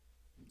them.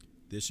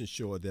 This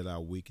ensures that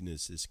our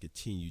weaknesses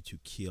continue to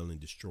kill and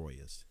destroy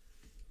us.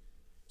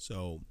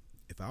 So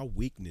if our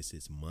weakness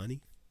is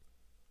money,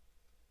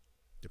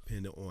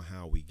 depending on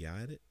how we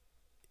got it,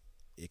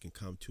 it can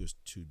come to us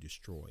to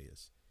destroy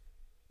us.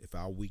 If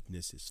our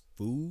weakness is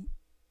food,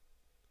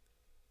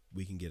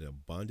 we can get an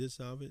abundance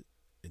of it,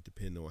 and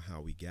depending on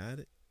how we got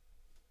it,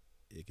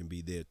 it can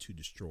be there to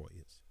destroy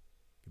us.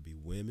 It could be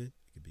women,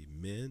 it could be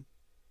men,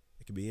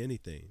 it could be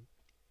anything.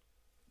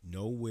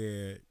 Know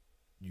where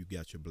you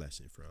got your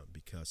blessing from,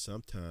 because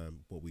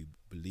sometimes what we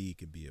believe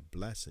could be a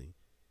blessing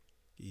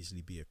can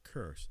easily be a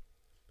curse,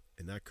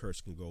 and that curse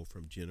can go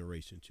from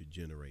generation to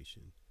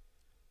generation.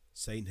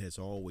 Satan has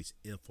always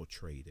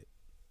infiltrated,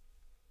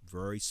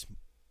 very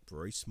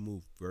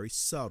smooth, very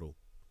subtle.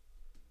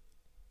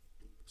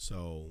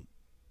 So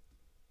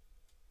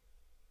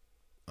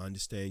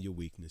understand your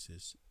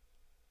weaknesses,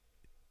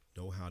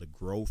 know how to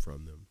grow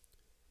from them,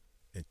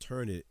 and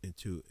turn it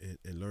into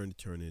and learn to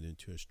turn it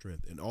into a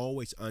strength. And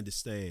always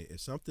understand,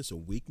 if something's a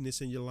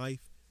weakness in your life,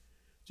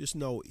 just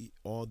know,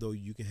 although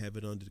you can have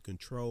it under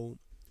control,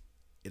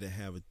 it'll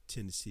have a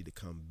tendency to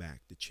come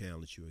back to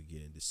challenge you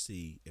again, to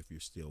see if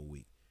you're still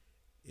weak.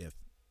 If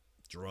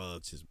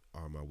drugs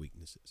are my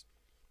weaknesses,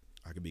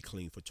 I could be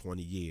clean for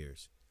 20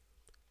 years,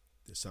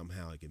 that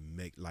somehow I can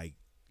make, like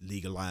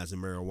legalizing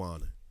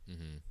marijuana.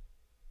 Mm-hmm.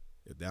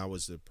 If that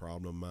was a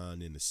problem of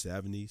mine in the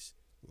 70s,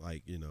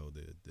 like,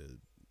 the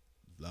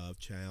Love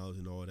Child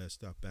and all that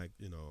stuff back,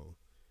 during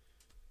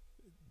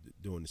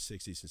the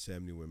 60s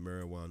and 70s when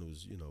marijuana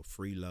was,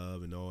 free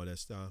love and all that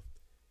stuff.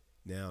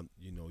 Now,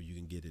 you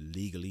can get it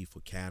legally for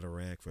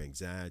cataract, for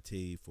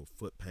anxiety, for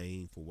foot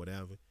pain, for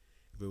whatever.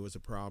 If it was a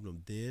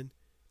problem then,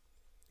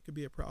 it could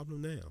be a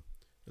problem now.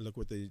 And look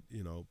what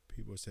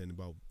people are saying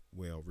about,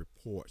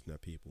 reports,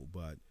 not people,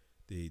 but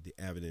the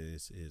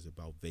evidence is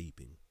about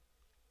vaping.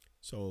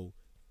 So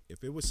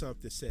if it was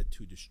something set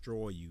to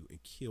destroy you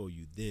and kill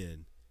you,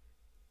 then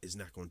it's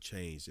not going to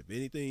change. If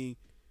anything,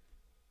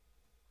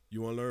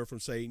 you want to learn from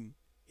Satan,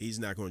 he's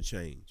not going to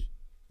change.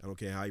 I don't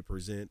care how he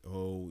present.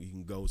 Oh, he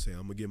can go say,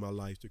 I'm going to give my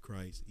life to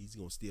Christ. He's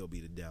going to still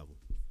be the devil,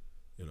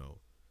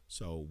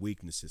 So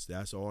weaknesses,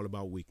 that's all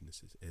about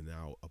weaknesses and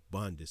our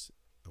abundance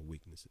of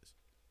weaknesses.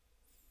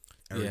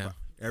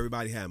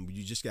 Everybody have them.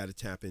 You just got to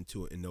tap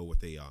into it and know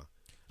what they are.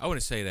 I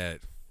wouldn't say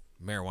that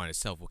marijuana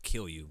itself will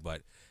kill you,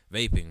 but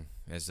vaping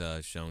has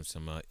shown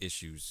some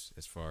issues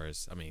as far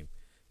as,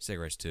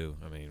 cigarettes too.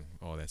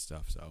 All that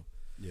stuff. So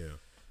yeah.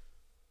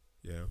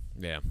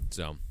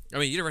 So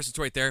you're a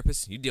respiratory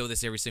therapist. You deal with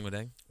this every single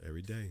day.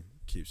 Every day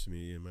keeps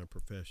me in my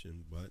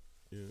profession, but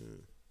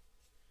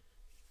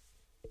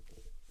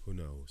who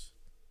knows?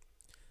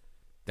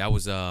 That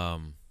was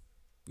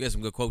you had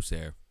some good quotes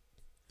there.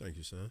 Thank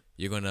you, son.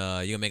 You're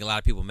gonna make a lot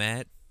of people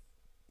mad.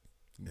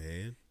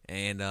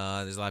 And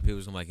there's a lot of people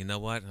who's gonna be like, you know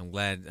what? I'm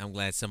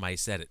glad somebody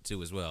said it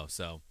too as well.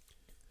 So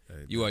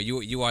hey,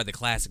 you are the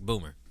classic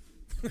boomer.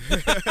 I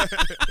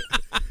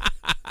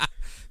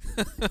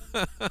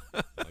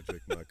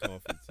drink my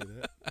coffee to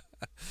that.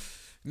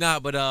 Nah,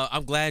 but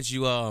I'm glad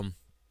you I'm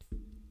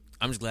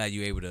just glad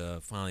you were able to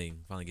finally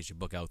get your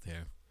book out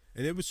there.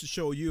 And it was to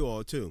show you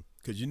all too,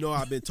 because you know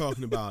I've been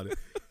talking about it.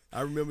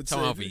 I remember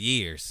talking about for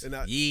years. And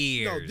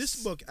years. No,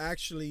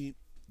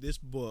 this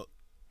book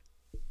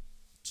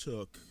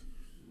took,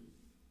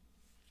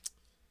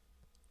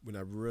 when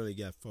I really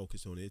got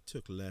focused on it, it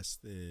took less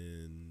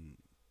than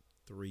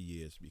 3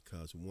 years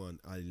because, one,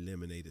 I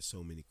eliminated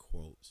so many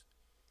quotes.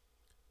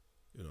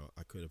 You know,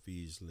 I could have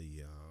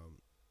easily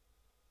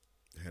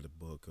had a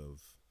book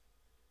of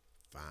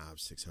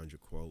 500-600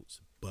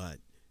 quotes, but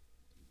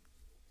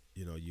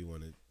you know, you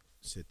want to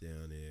sit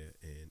down there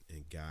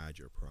and guide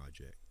your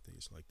project,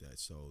 things like that.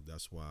 So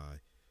that's why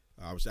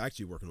I was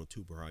actually working on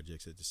 2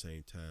 projects at the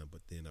same time,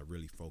 but then I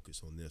really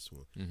focused on this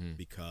one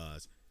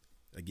because,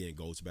 again, it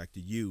goes back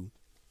to you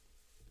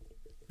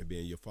and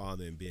being your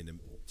father and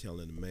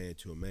telling a man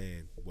to a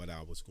man what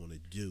I was going to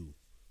do,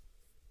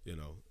 you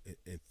know,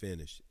 and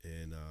finish.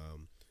 And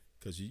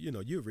because you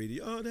know, you read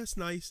it, oh, that's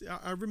nice.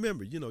 I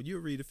remember, you know, you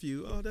read a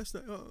few, oh, that's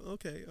nice. Oh,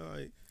 okay, all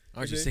right.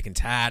 Aren't you sick and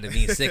tired of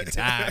being sick and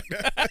tired?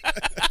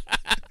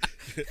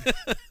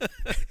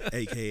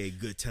 AKA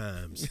good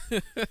times.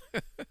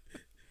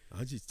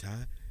 Aren't you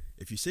tired?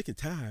 If you're sick and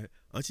tired,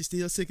 aren't you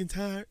still sick and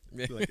tired?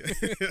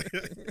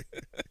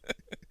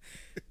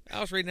 I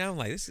was reading now, I'm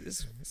like,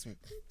 this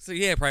so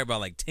yeah, probably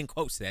about like 10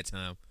 quotes that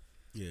time.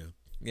 Yeah.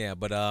 Yeah,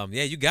 but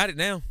yeah, you got it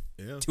now.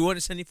 Yeah.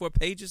 274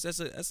 pages. That's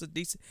a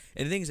decent.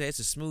 And the thing is that it's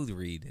a smooth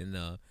read, and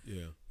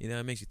yeah, you know,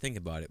 it makes you think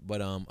about it.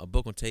 But a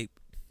book on tape,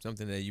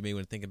 something that you may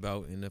want to think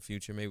about in the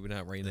future. Maybe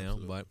not right now,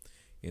 but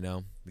you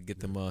know, to get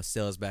them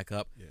sales back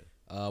up.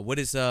 Yeah. What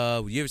is you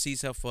ever see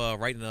yourself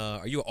writing?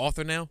 Are you an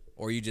author now,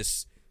 or are you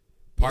just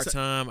part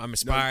time? I'm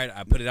inspired.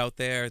 I put it out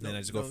there, then I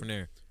just go from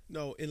there.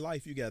 No, in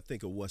life you got to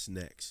think of what's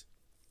next.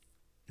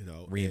 You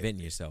know,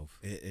 reinventing yourself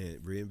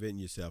and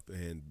reinventing yourself,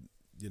 and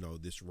you know,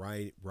 this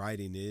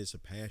writing is a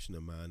passion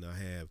of mine. I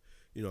have,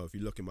 you know, if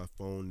you look at my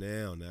phone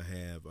now, and I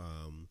have,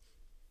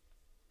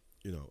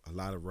 you know, a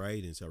lot of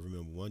writings. I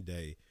remember one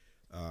day,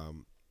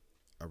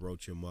 I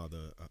wrote your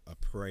mother a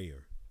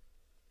prayer.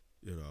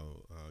 You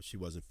know, she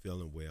wasn't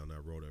feeling well, and I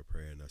wrote her a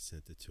prayer, and I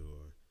sent it to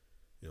her.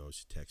 You know,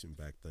 she texted me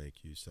back,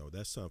 "Thank you." So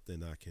that's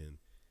something I can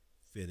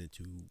fit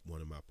into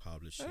one of my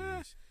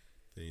publishings,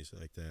 things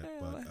like that.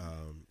 But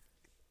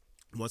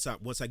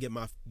once I get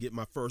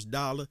my first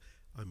dollar,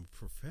 I'm a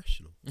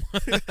professional.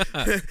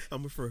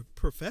 I'm a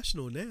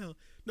professional now.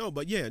 No,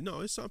 but yeah, no,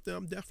 it's something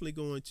I'm definitely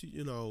going to,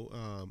 you know,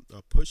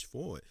 push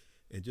forward.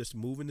 And just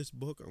moving this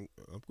book,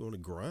 I'm going to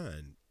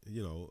grind.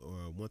 You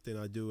know, one thing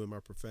I do in my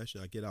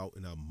profession, I get out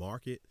and I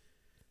market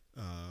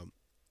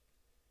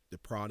the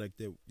product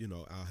that, you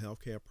know, our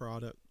healthcare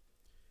product.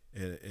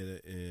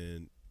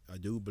 And I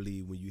do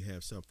believe when you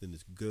have something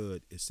that's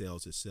good, it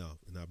sells itself.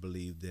 And I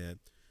believe that,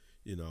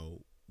 you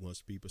know,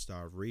 once people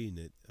start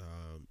reading it,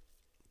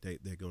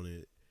 they're going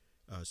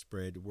to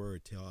spread the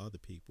word, tell other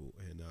people.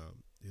 And,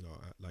 you know,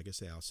 like I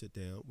say, I'll sit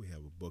down. We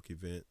have a book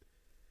event,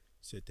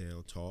 sit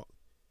down, talk.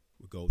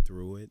 We go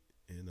through it,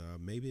 and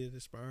maybe it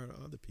inspire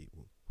other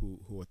people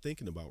who are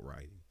thinking about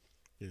writing,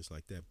 things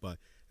like that. But,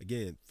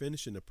 again,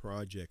 finishing the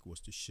project was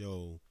to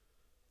show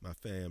my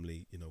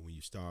family, you know, when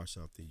you start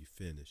something, you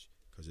finish.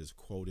 Because there's a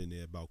quote in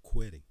there about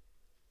quitting.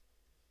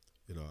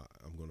 You know,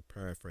 I'm going to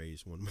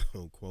paraphrase one of my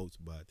own quotes,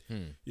 but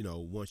you know,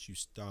 once you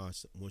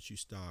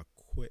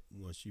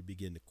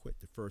begin to quit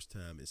the first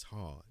time, it's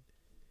hard,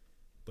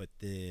 but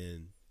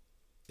then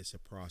it's a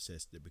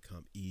process that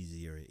becomes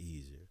easier and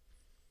easier.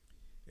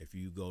 If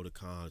you go to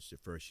college the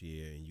first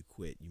year and you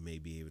quit, you may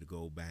be able to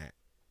go back,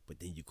 but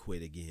then you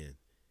quit again,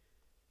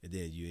 and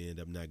then you end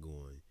up not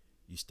going.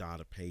 You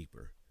start a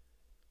paper,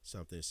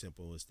 something as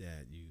simple as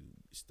that. You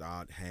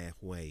start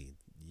halfway,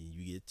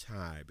 you get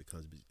tired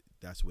because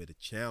that's where the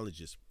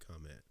challenges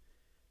come at.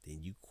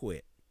 Then you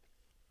quit.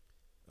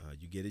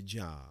 You get a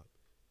job.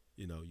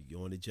 You know, you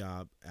go on a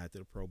job after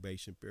the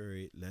probation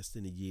period, less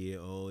than a year.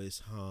 Oh, it's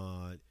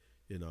hard.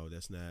 You know,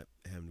 that's not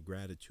having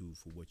gratitude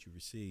for what you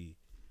receive.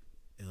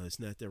 It's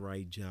not the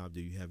right job.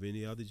 Do you have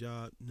any other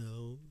job?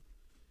 No,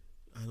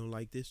 I don't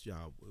like this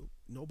job. Well,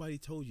 nobody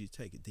told you to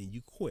take it. Then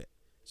you quit.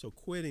 So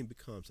quitting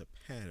becomes a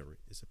pattern.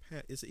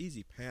 It's an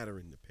easy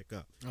pattern to pick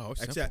up. Oh,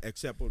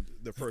 except for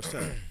the first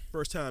time.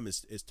 First time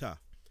is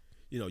tough.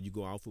 You know, you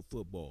go out for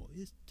football.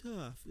 It's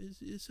tough.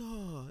 It's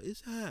hard.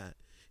 It's hot.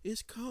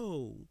 It's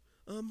cold.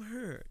 I'm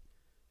hurt.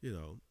 You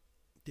know,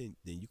 then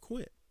you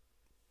quit.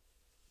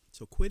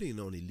 So quitting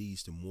only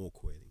leads to more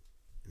quitting,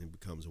 and it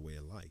becomes a way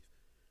of life.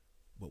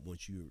 But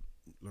once you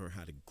learn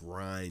how to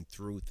grind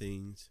through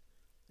things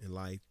in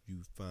life,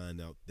 you find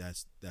out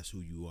that's who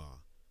you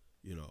are.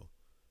 You know,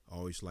 I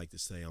always like to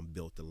say I'm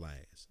built to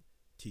last.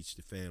 Teach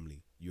the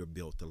family you're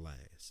built to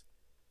last.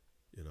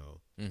 You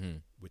know,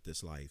 with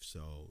this life.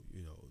 So,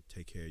 you know,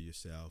 take care of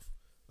yourself.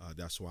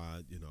 That's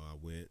why, you know,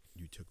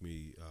 you took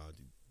me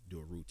to do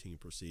a routine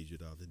procedure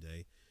the other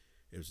day.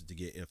 It was to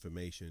get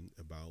information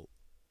about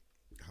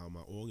how my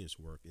organs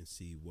work and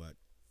see what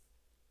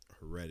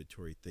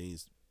hereditary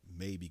things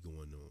may be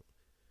going on.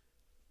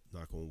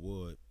 Knock on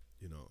wood,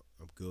 you know,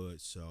 I'm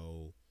good.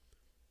 So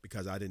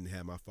because I didn't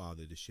have my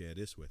father to share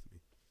this with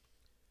me.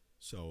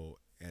 So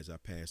as I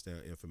pass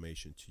down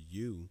information to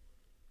you,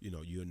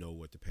 you'll know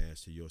what to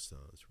pass to your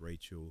sons.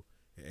 Rachel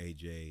and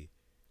AJ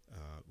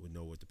would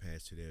know what to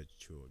pass to their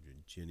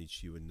children. Jenny,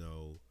 she would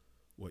know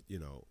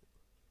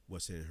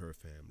what's in her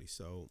family.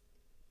 So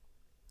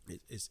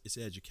it's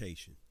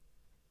education.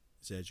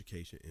 It's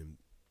education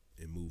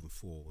and moving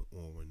forward,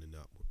 onward and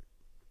upward.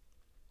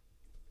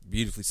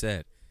 Beautifully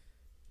said.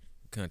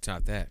 Couldn't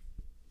top that.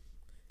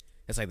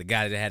 That's like the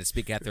guy that had to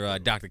speak after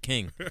Dr.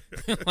 King.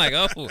 Like,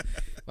 well,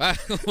 I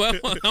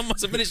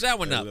must have finished that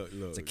one up. Look,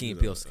 it's a Key and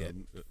Peele skit.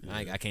 Yeah.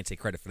 I can't take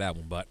credit for that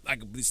one, but I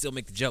can still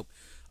make the joke.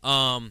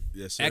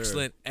 Yes, sir.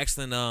 Excellent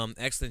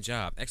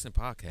job. Excellent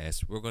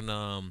podcast. We're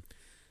gonna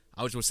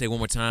I was going to say one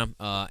more time,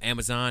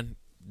 Amazon,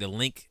 the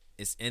link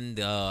is in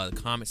the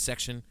comment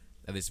section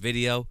of this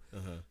video.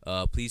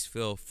 Please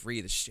feel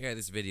free to share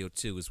this video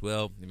too as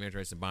well. If you're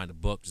interested in buying the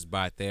book, just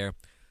buy it there.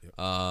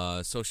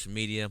 Yep. Social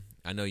media,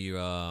 I know you're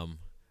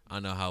I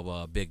know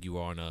how big you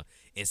are on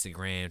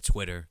Instagram,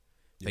 Twitter,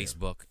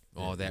 Facebook,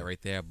 all that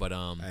right there. But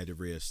I had to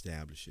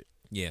reestablish it.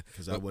 Yeah,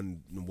 because I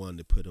wasn't the one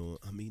to put on.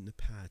 I'm eating the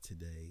pie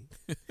today.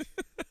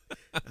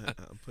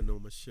 I'm putting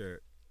on my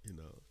shirt.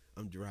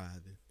 I'm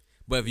driving.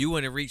 But if you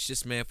want to reach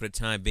this man for the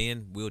time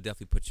being, we'll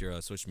definitely put your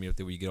social media up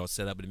there where you get all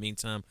set up. In the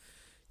meantime,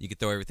 you can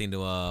throw everything to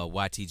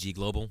YTG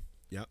Global.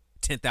 Yep.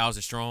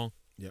 10,000 strong.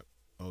 Yep.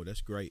 Oh,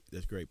 that's great.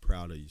 That's great.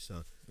 Proud of you,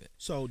 son. Yeah.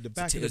 So the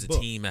back of the book. It was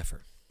a team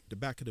effort. The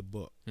back of the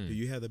book. Do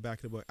you have the back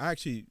of the book?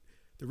 Actually,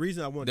 the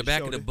reason I wanted the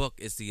back of the book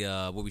is the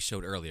what we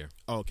showed earlier.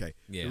 Oh, okay.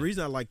 Yeah. The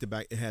reason I like the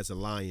back, it has a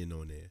lion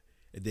on there,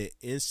 and then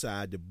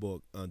inside the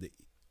book, on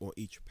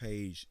each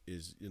page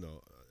is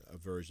a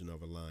version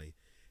of a lion.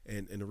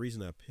 And the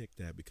reason I picked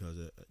that because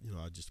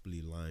I just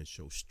believe lions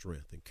show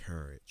strength and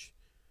courage.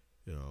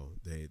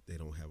 They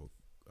don't have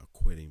a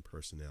quitting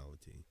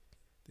personality.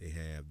 They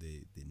have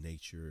the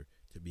nature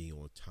to be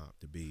on top,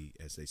 to be,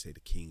 as they say,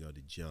 the king of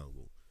the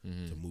jungle,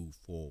 to move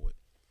forward.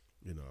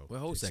 Well,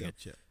 hold a second.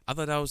 I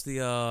thought that was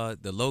the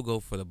logo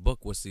for the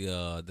book was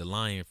the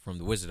lion from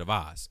The Wizard of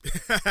Oz.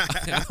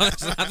 I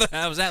thought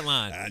that was that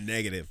line.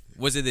 Negative.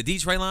 Was it the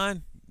Detroit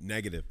line?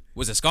 Negative.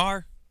 Was it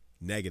Scar?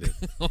 Negative.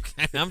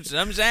 Okay, I'm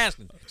just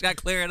asking. Just got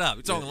to clear it up.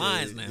 We're talking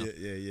lions now.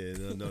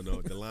 Yeah. No.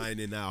 The lion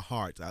in our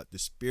hearts, the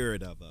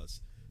spirit of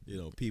us.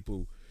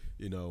 People.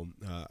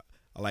 I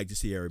like to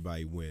see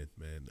everybody win,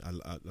 man.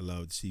 I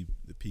love to see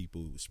the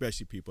people,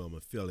 especially people I'm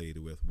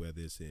affiliated with,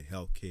 whether it's in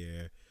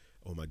healthcare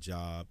or my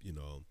job. Your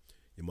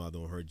mother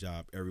on her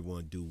job,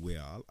 everyone do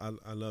well.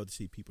 I love to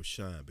see people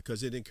shine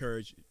because it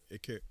encourages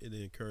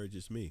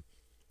me.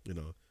 I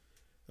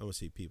want to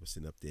see people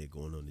sitting up there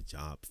going on the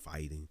job,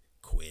 fighting,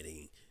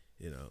 quitting.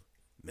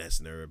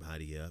 Messing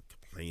everybody up,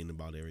 complaining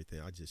about everything.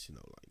 I just, I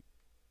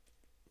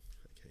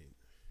can't.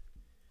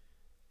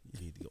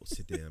 You need to go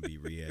sit down and be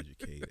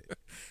re-educated.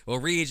 Well,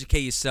 re-educate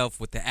yourself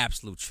with the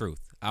absolute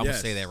truth. I would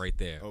say that right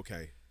there.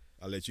 Okay.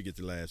 I'll let you get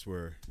the last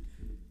word.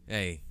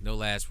 Hey, no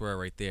last word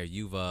right there.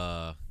 You've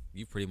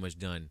pretty much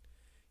done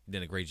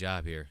a great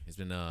job here. It's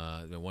been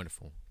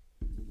wonderful.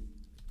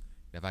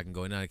 If I can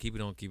go now, keep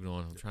it on.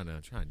 I'm trying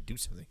to do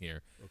something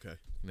here. Okay.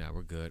 Nah,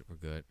 we're good.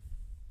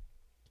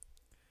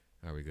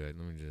 Are we good?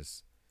 Let me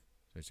just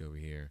switch over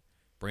here.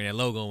 Bring that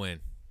logo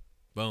in.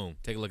 Boom.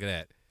 Take a look at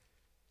that.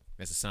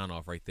 That's a sign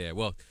off right there.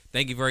 Well,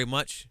 thank you very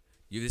much.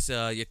 Your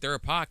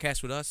third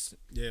podcast with us.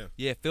 Yeah.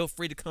 Yeah. Feel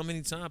free to come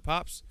anytime,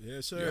 Pops.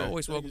 Yes, sir. You're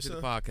always welcome to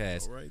the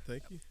podcast. All right.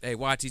 Thank you. Hey,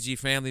 YTG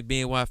family,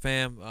 BNY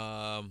fam.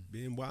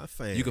 BNY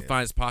fam. You can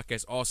find this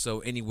podcast also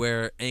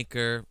anywhere: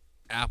 Anchor,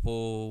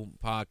 Apple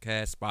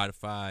Podcast,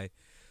 Spotify,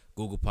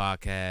 Google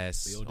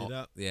Podcasts. Build it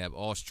up. Yeah,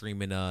 all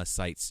streaming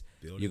sites.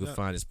 You can up.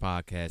 find this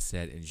podcast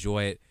set.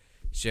 Enjoy it.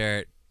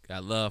 Share it.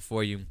 Got love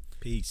for you.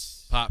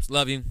 Peace. Pops,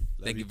 love you. Love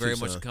Thank you you very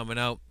too, much son. for coming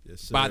out.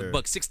 Yes, sir. Buy the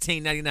book,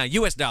 $16.99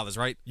 US dollars,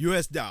 right?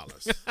 US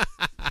dollars.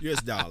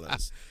 US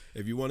dollars.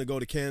 If you want to go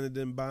to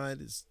Canada and buy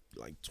it, it's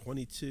like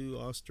 22.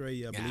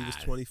 Australia, I believe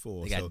it's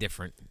 24. They got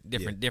different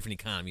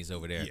economies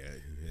over there.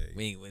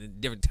 Yeah.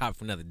 Different topic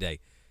for another day.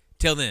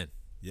 Till then.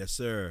 Yes,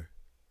 sir.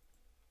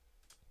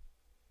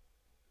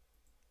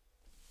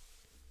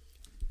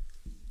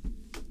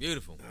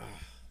 Beautiful.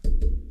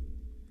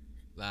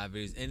 Live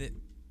videos in it.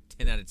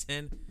 10 out of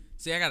 10.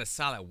 See, I got a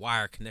solid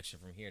wire connection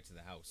from here to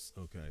the house.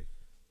 Okay.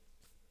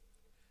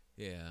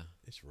 Yeah.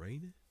 It's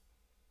raining?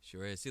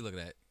 Sure is. See, look at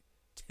that.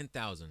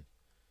 10,000.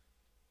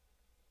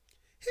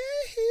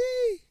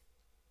 Hee.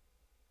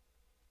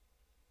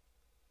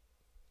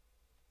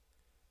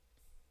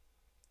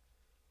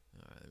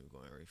 All right, let me go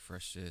and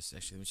refresh this.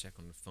 Actually, let me check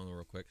on the phone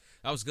real quick.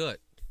 That was good.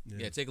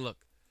 Yeah, take a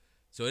look.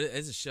 So it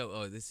is a show.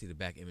 Oh, let's see the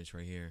back image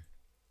right here.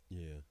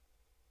 Yeah.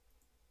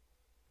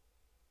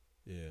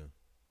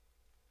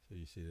 So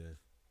you see that?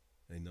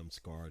 Ain't nothing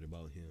scarred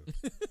about him.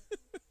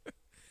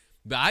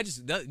 But I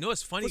just,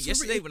 it's funny.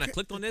 Yesterday when I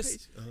clicked on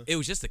this, it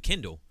was just a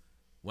Kindle.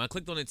 When I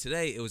clicked on it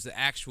today, it was the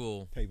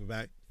actual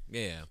paperback.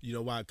 Yeah. You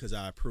know why? Because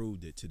I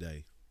approved it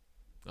today.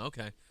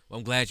 Okay. Well,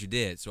 I'm glad you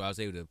did. So I was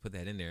able to put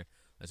that in there.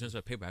 As soon as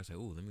I paperback, I was like,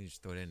 ooh, let me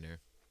just throw it in there.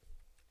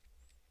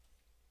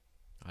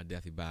 I'll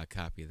definitely buy a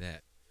copy of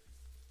that.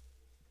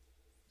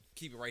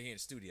 Keep it right here in the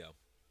studio.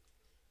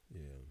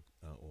 Yeah,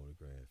 I'll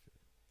autograph it.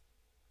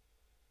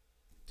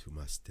 To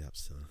my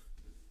stepson,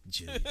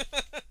 Jimmy.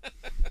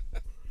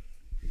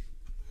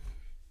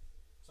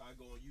 So I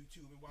go on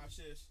YouTube and watch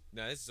this?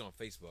 No, this is on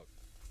Facebook.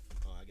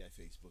 Oh, I got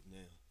Facebook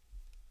now.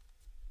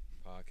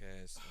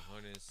 Podcast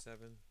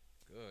 107.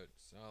 Good.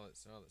 Solid.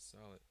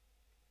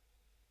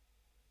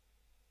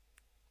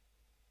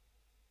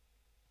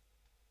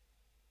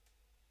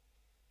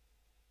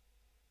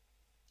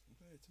 I'm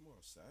glad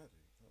tomorrow's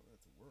Saturday. I don't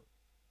have to work.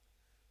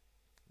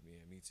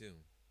 Yeah, me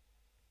too.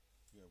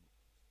 Yeah.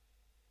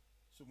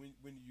 So when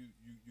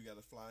you got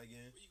to fly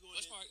again? Where you going?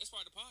 That's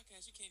part of the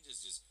podcast. You can't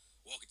just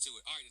walk into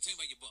it. All right, tell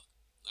me about your book.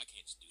 I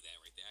can't just do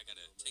that right there. I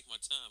gotta take my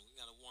time. We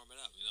gotta warm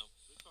it up. You know.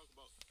 We talk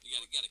about. You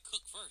gotta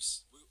cook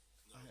first.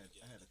 I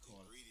had a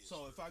call.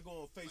 So if I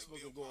go on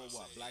Facebook and go on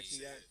what? Black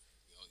Sea Act?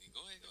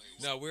 Go ahead.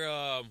 No, we're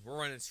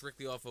running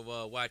strictly off of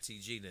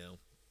YTG now.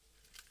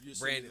 You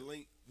send me the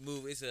link.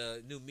 Move. It's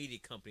a new media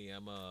company.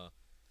 I'm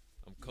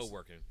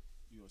co-working.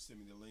 You gonna send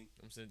me the link?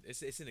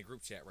 It's in the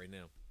group chat right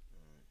now.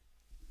 All right.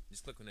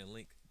 Just click on that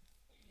link.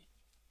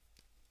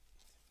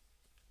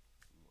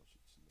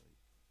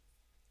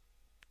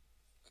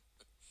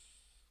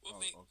 What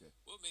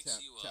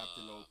makes you tap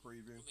the low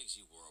preview? What makes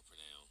you world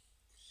renowned?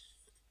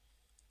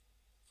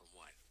 From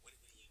what? What do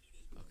you do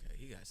this? Okay,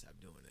 you gotta stop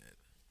doing that.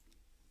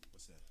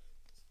 What's that?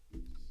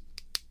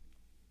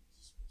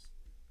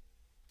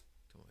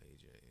 Come on,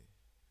 AJ.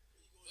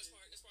 That's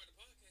part of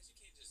the podcast. You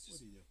can't just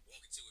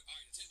walk into it. All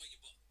right, tell me about your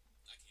book.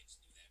 I can't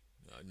just do that.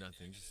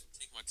 Nothing. Just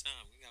take my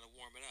time. We gotta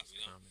warm it up. You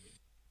know.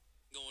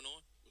 Going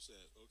on? What's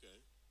that?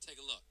 Okay.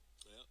 Take a look.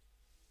 Yeah.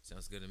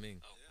 Sounds good to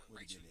me. Oh, yeah.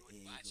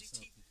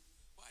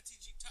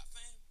 YTG top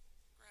fan.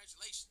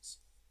 Congratulations.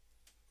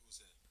 Who's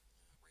that?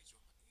 Rachel.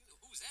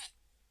 Who's that?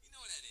 You know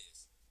what that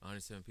is.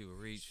 107 people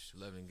reached,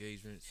 11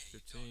 engagements,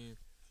 15.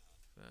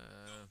 No,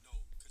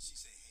 because she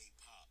said, "Hey,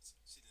 Pops."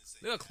 She didn't say.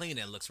 Look how clean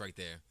that looks right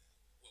there.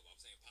 What, I'm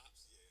saying,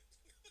 Pops? Yeah.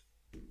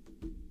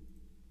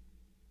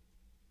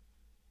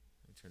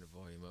 Let me turn the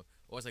volume up.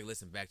 Always like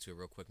listen back to it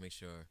real quick, make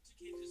sure.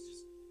 You can't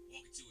just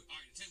walk into it. All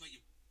right, tell me about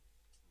your.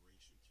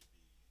 Inspiration to be at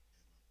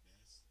my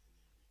best,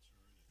 and then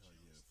return. Oh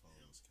yeah, the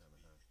phone was kind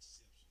of high.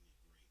 Exceptionally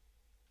great.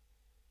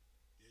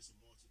 There's a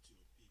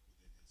multitude of people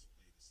that has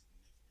played a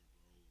significant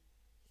role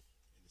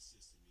in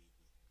assisting me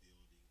with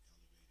building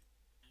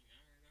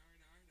elevated. All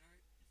right.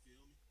 You feel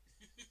me?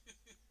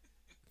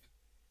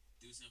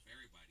 Do something for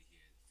everybody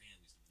here. The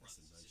families, the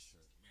brothers, That's a nice sisters,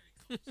 shirt. the married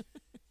couples.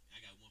 I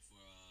got one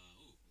for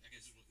I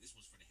guess this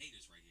one's for the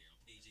haters right here on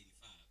page 85.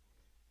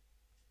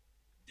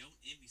 Don't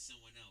envy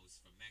someone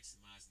else for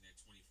maximizing their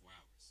 24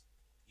 hours.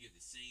 You have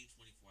the same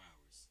 24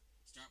 hours.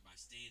 Start by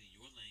staying in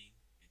your lane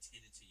and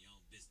tending to your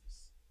own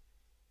business.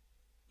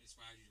 What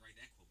inspired you to write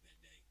that quote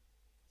that day?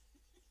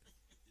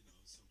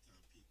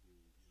 Sometimes people,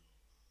 are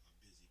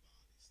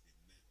busybodies. They're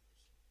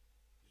meddlers.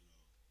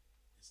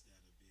 Instead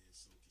of being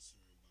so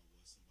concerned about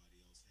what somebody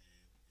else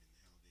have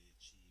and how they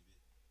achieve it,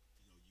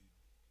 you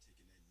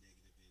taking that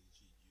negative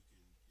energy, you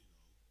can,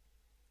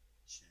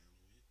 channel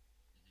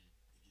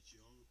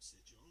it and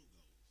set your own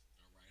goals.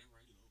 All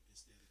right.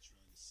 Instead of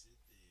trying to sit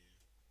there.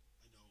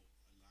 I know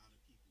a lot of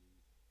people,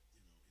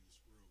 in this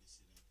world can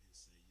sit up and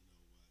say, you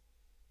know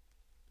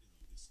what,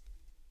 this.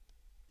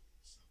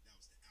 So that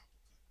was the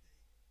apple cut day.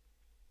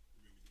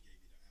 Remember you gave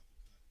me the apple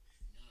cut?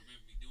 No, I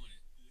remember me doing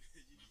it.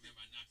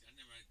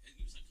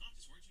 You was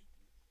unconscious, weren't you?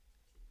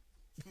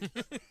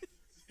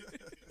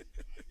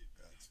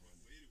 That's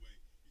funny. But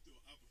anyway, you threw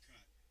an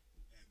uppercut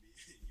at me,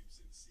 and you was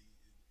in the seat,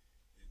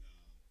 and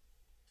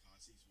car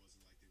seats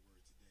wasn't like they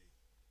were today.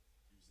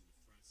 You was in the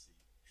front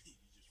seat. You just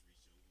reached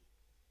over,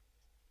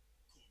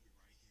 caught me right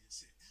here, and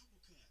said,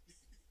 "Apple cut."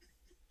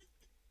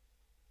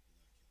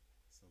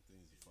 Some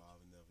things your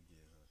father never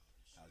get, huh?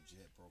 How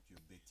Jet broke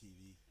your big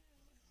TV.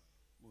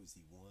 What was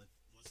he, one?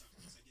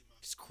 Once I get my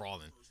Just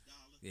crawling. first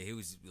dollar. Yeah, he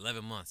was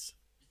 11 months.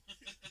 I'm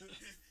a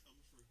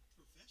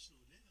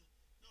professional now.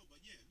 No,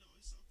 but yeah,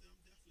 it's something I'm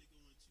definitely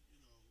going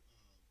to,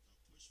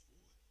 push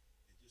forward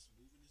and just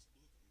moving this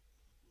book.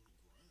 I'm going to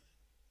grind.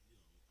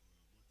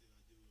 One thing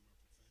I do in my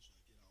profession,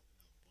 I get out and I bark.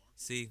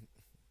 See,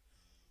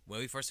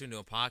 when we first started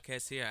doing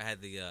podcasts here, I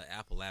had the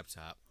Apple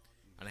laptop,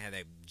 and I had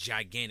that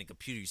gigantic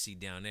computer you see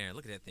down there.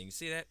 Look at that thing. You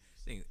see that?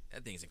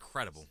 That thing's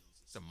incredible.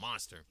 It's a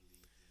monster.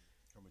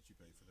 How much you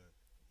pay for that?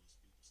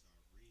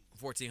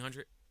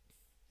 $1,400,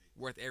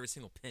 worth every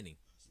single penny.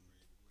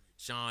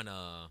 Sean,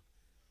 I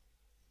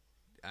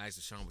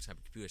asked Sean what type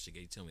of computer I should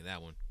get. He told me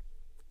that one.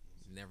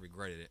 Never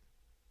regretted it.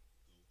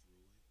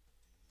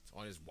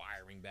 All this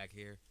wiring back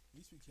here. At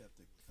least we kept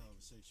the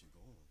conversation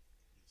going.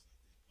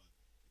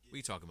 What are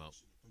you talking about?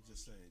 I'm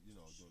just saying, doing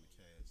the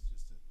cast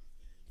just to.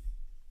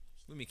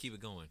 Let me keep it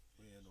going.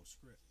 We had no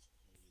script.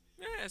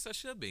 Yes, I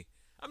should be.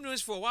 I'm doing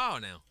this for a while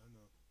now. I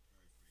know.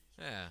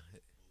 Yeah.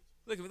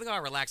 Look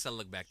how relaxed I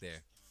look back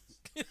there.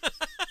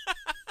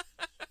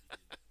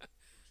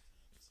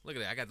 Look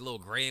at that. I got the little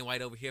gray and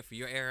white over here for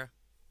your era.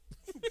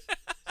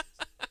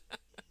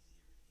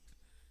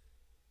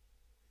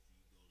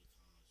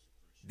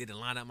 did the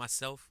lineup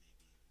myself.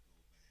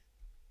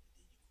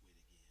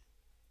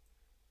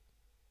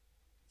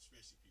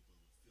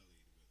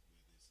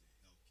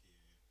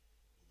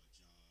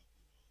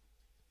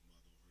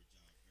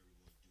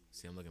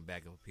 See, I'm looking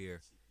back up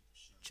here,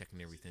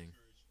 checking everything.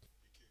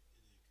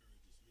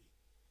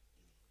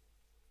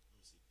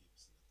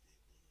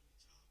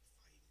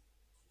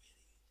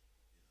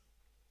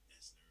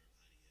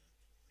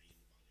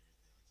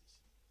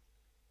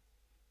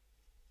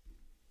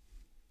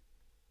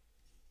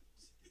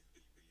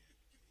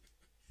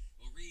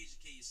 Well,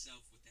 re-educate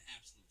yourself with the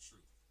absolute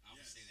truth. I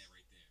would say that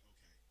right there.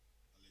 Okay,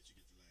 I'll let you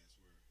get the last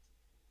word.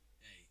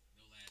 Hey,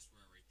 no last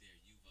word right there.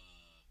 You've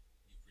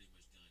pretty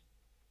much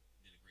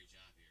done a great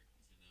job here.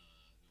 It's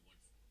been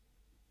wonderful.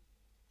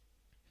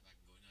 If I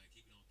can go now,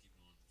 keep it on, keep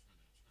it on. I'm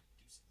trying to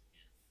do something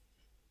here.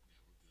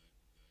 Yeah, we're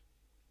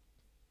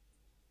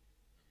good.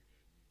 Very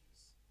good. Let me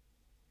just over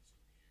here.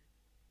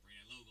 Bring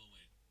that logo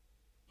in.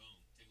 Boom.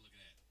 Take a look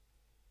at that.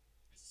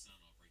 That's the sign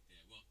off right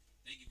there. Well,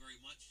 thank you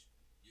very much.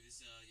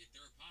 This your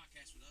third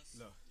podcast with us.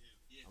 No.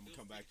 Yeah, I'm gonna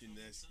come back to your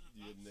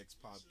next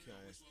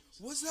podcast.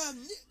 What's up,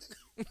 Nick?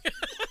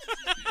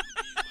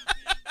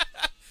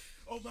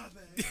 Oh, my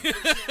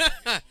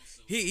bad.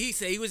 he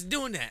said he was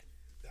doing that.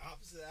 The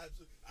opposite.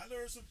 I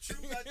learned some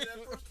truth after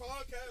that first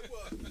podcast.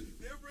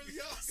 They're really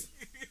awesome.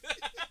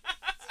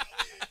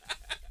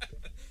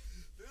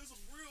 There's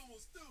some real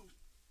ones too.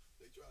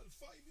 They try to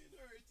fight me and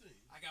everything.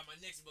 I got my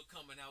next book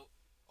coming out.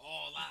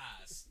 All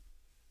Lies.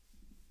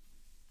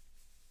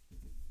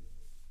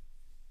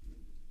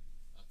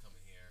 I'll come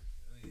in here.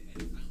 I don't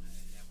edit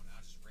that one.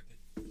 I'll just rip it,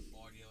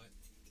 audio it,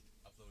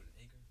 upload it to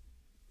Anchor.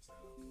 It's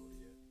not uploaded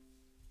yet.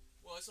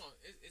 Well, it's on.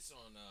 It's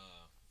on.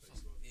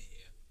 Facebook.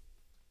 Yeah.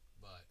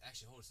 But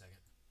actually, hold a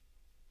second.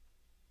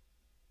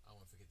 I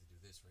don't want to forget to do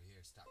this right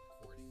here. Stop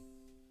recording.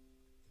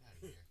 Get out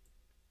of here.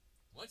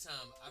 One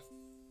time,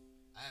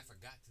 I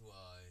forgot to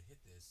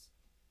hit this.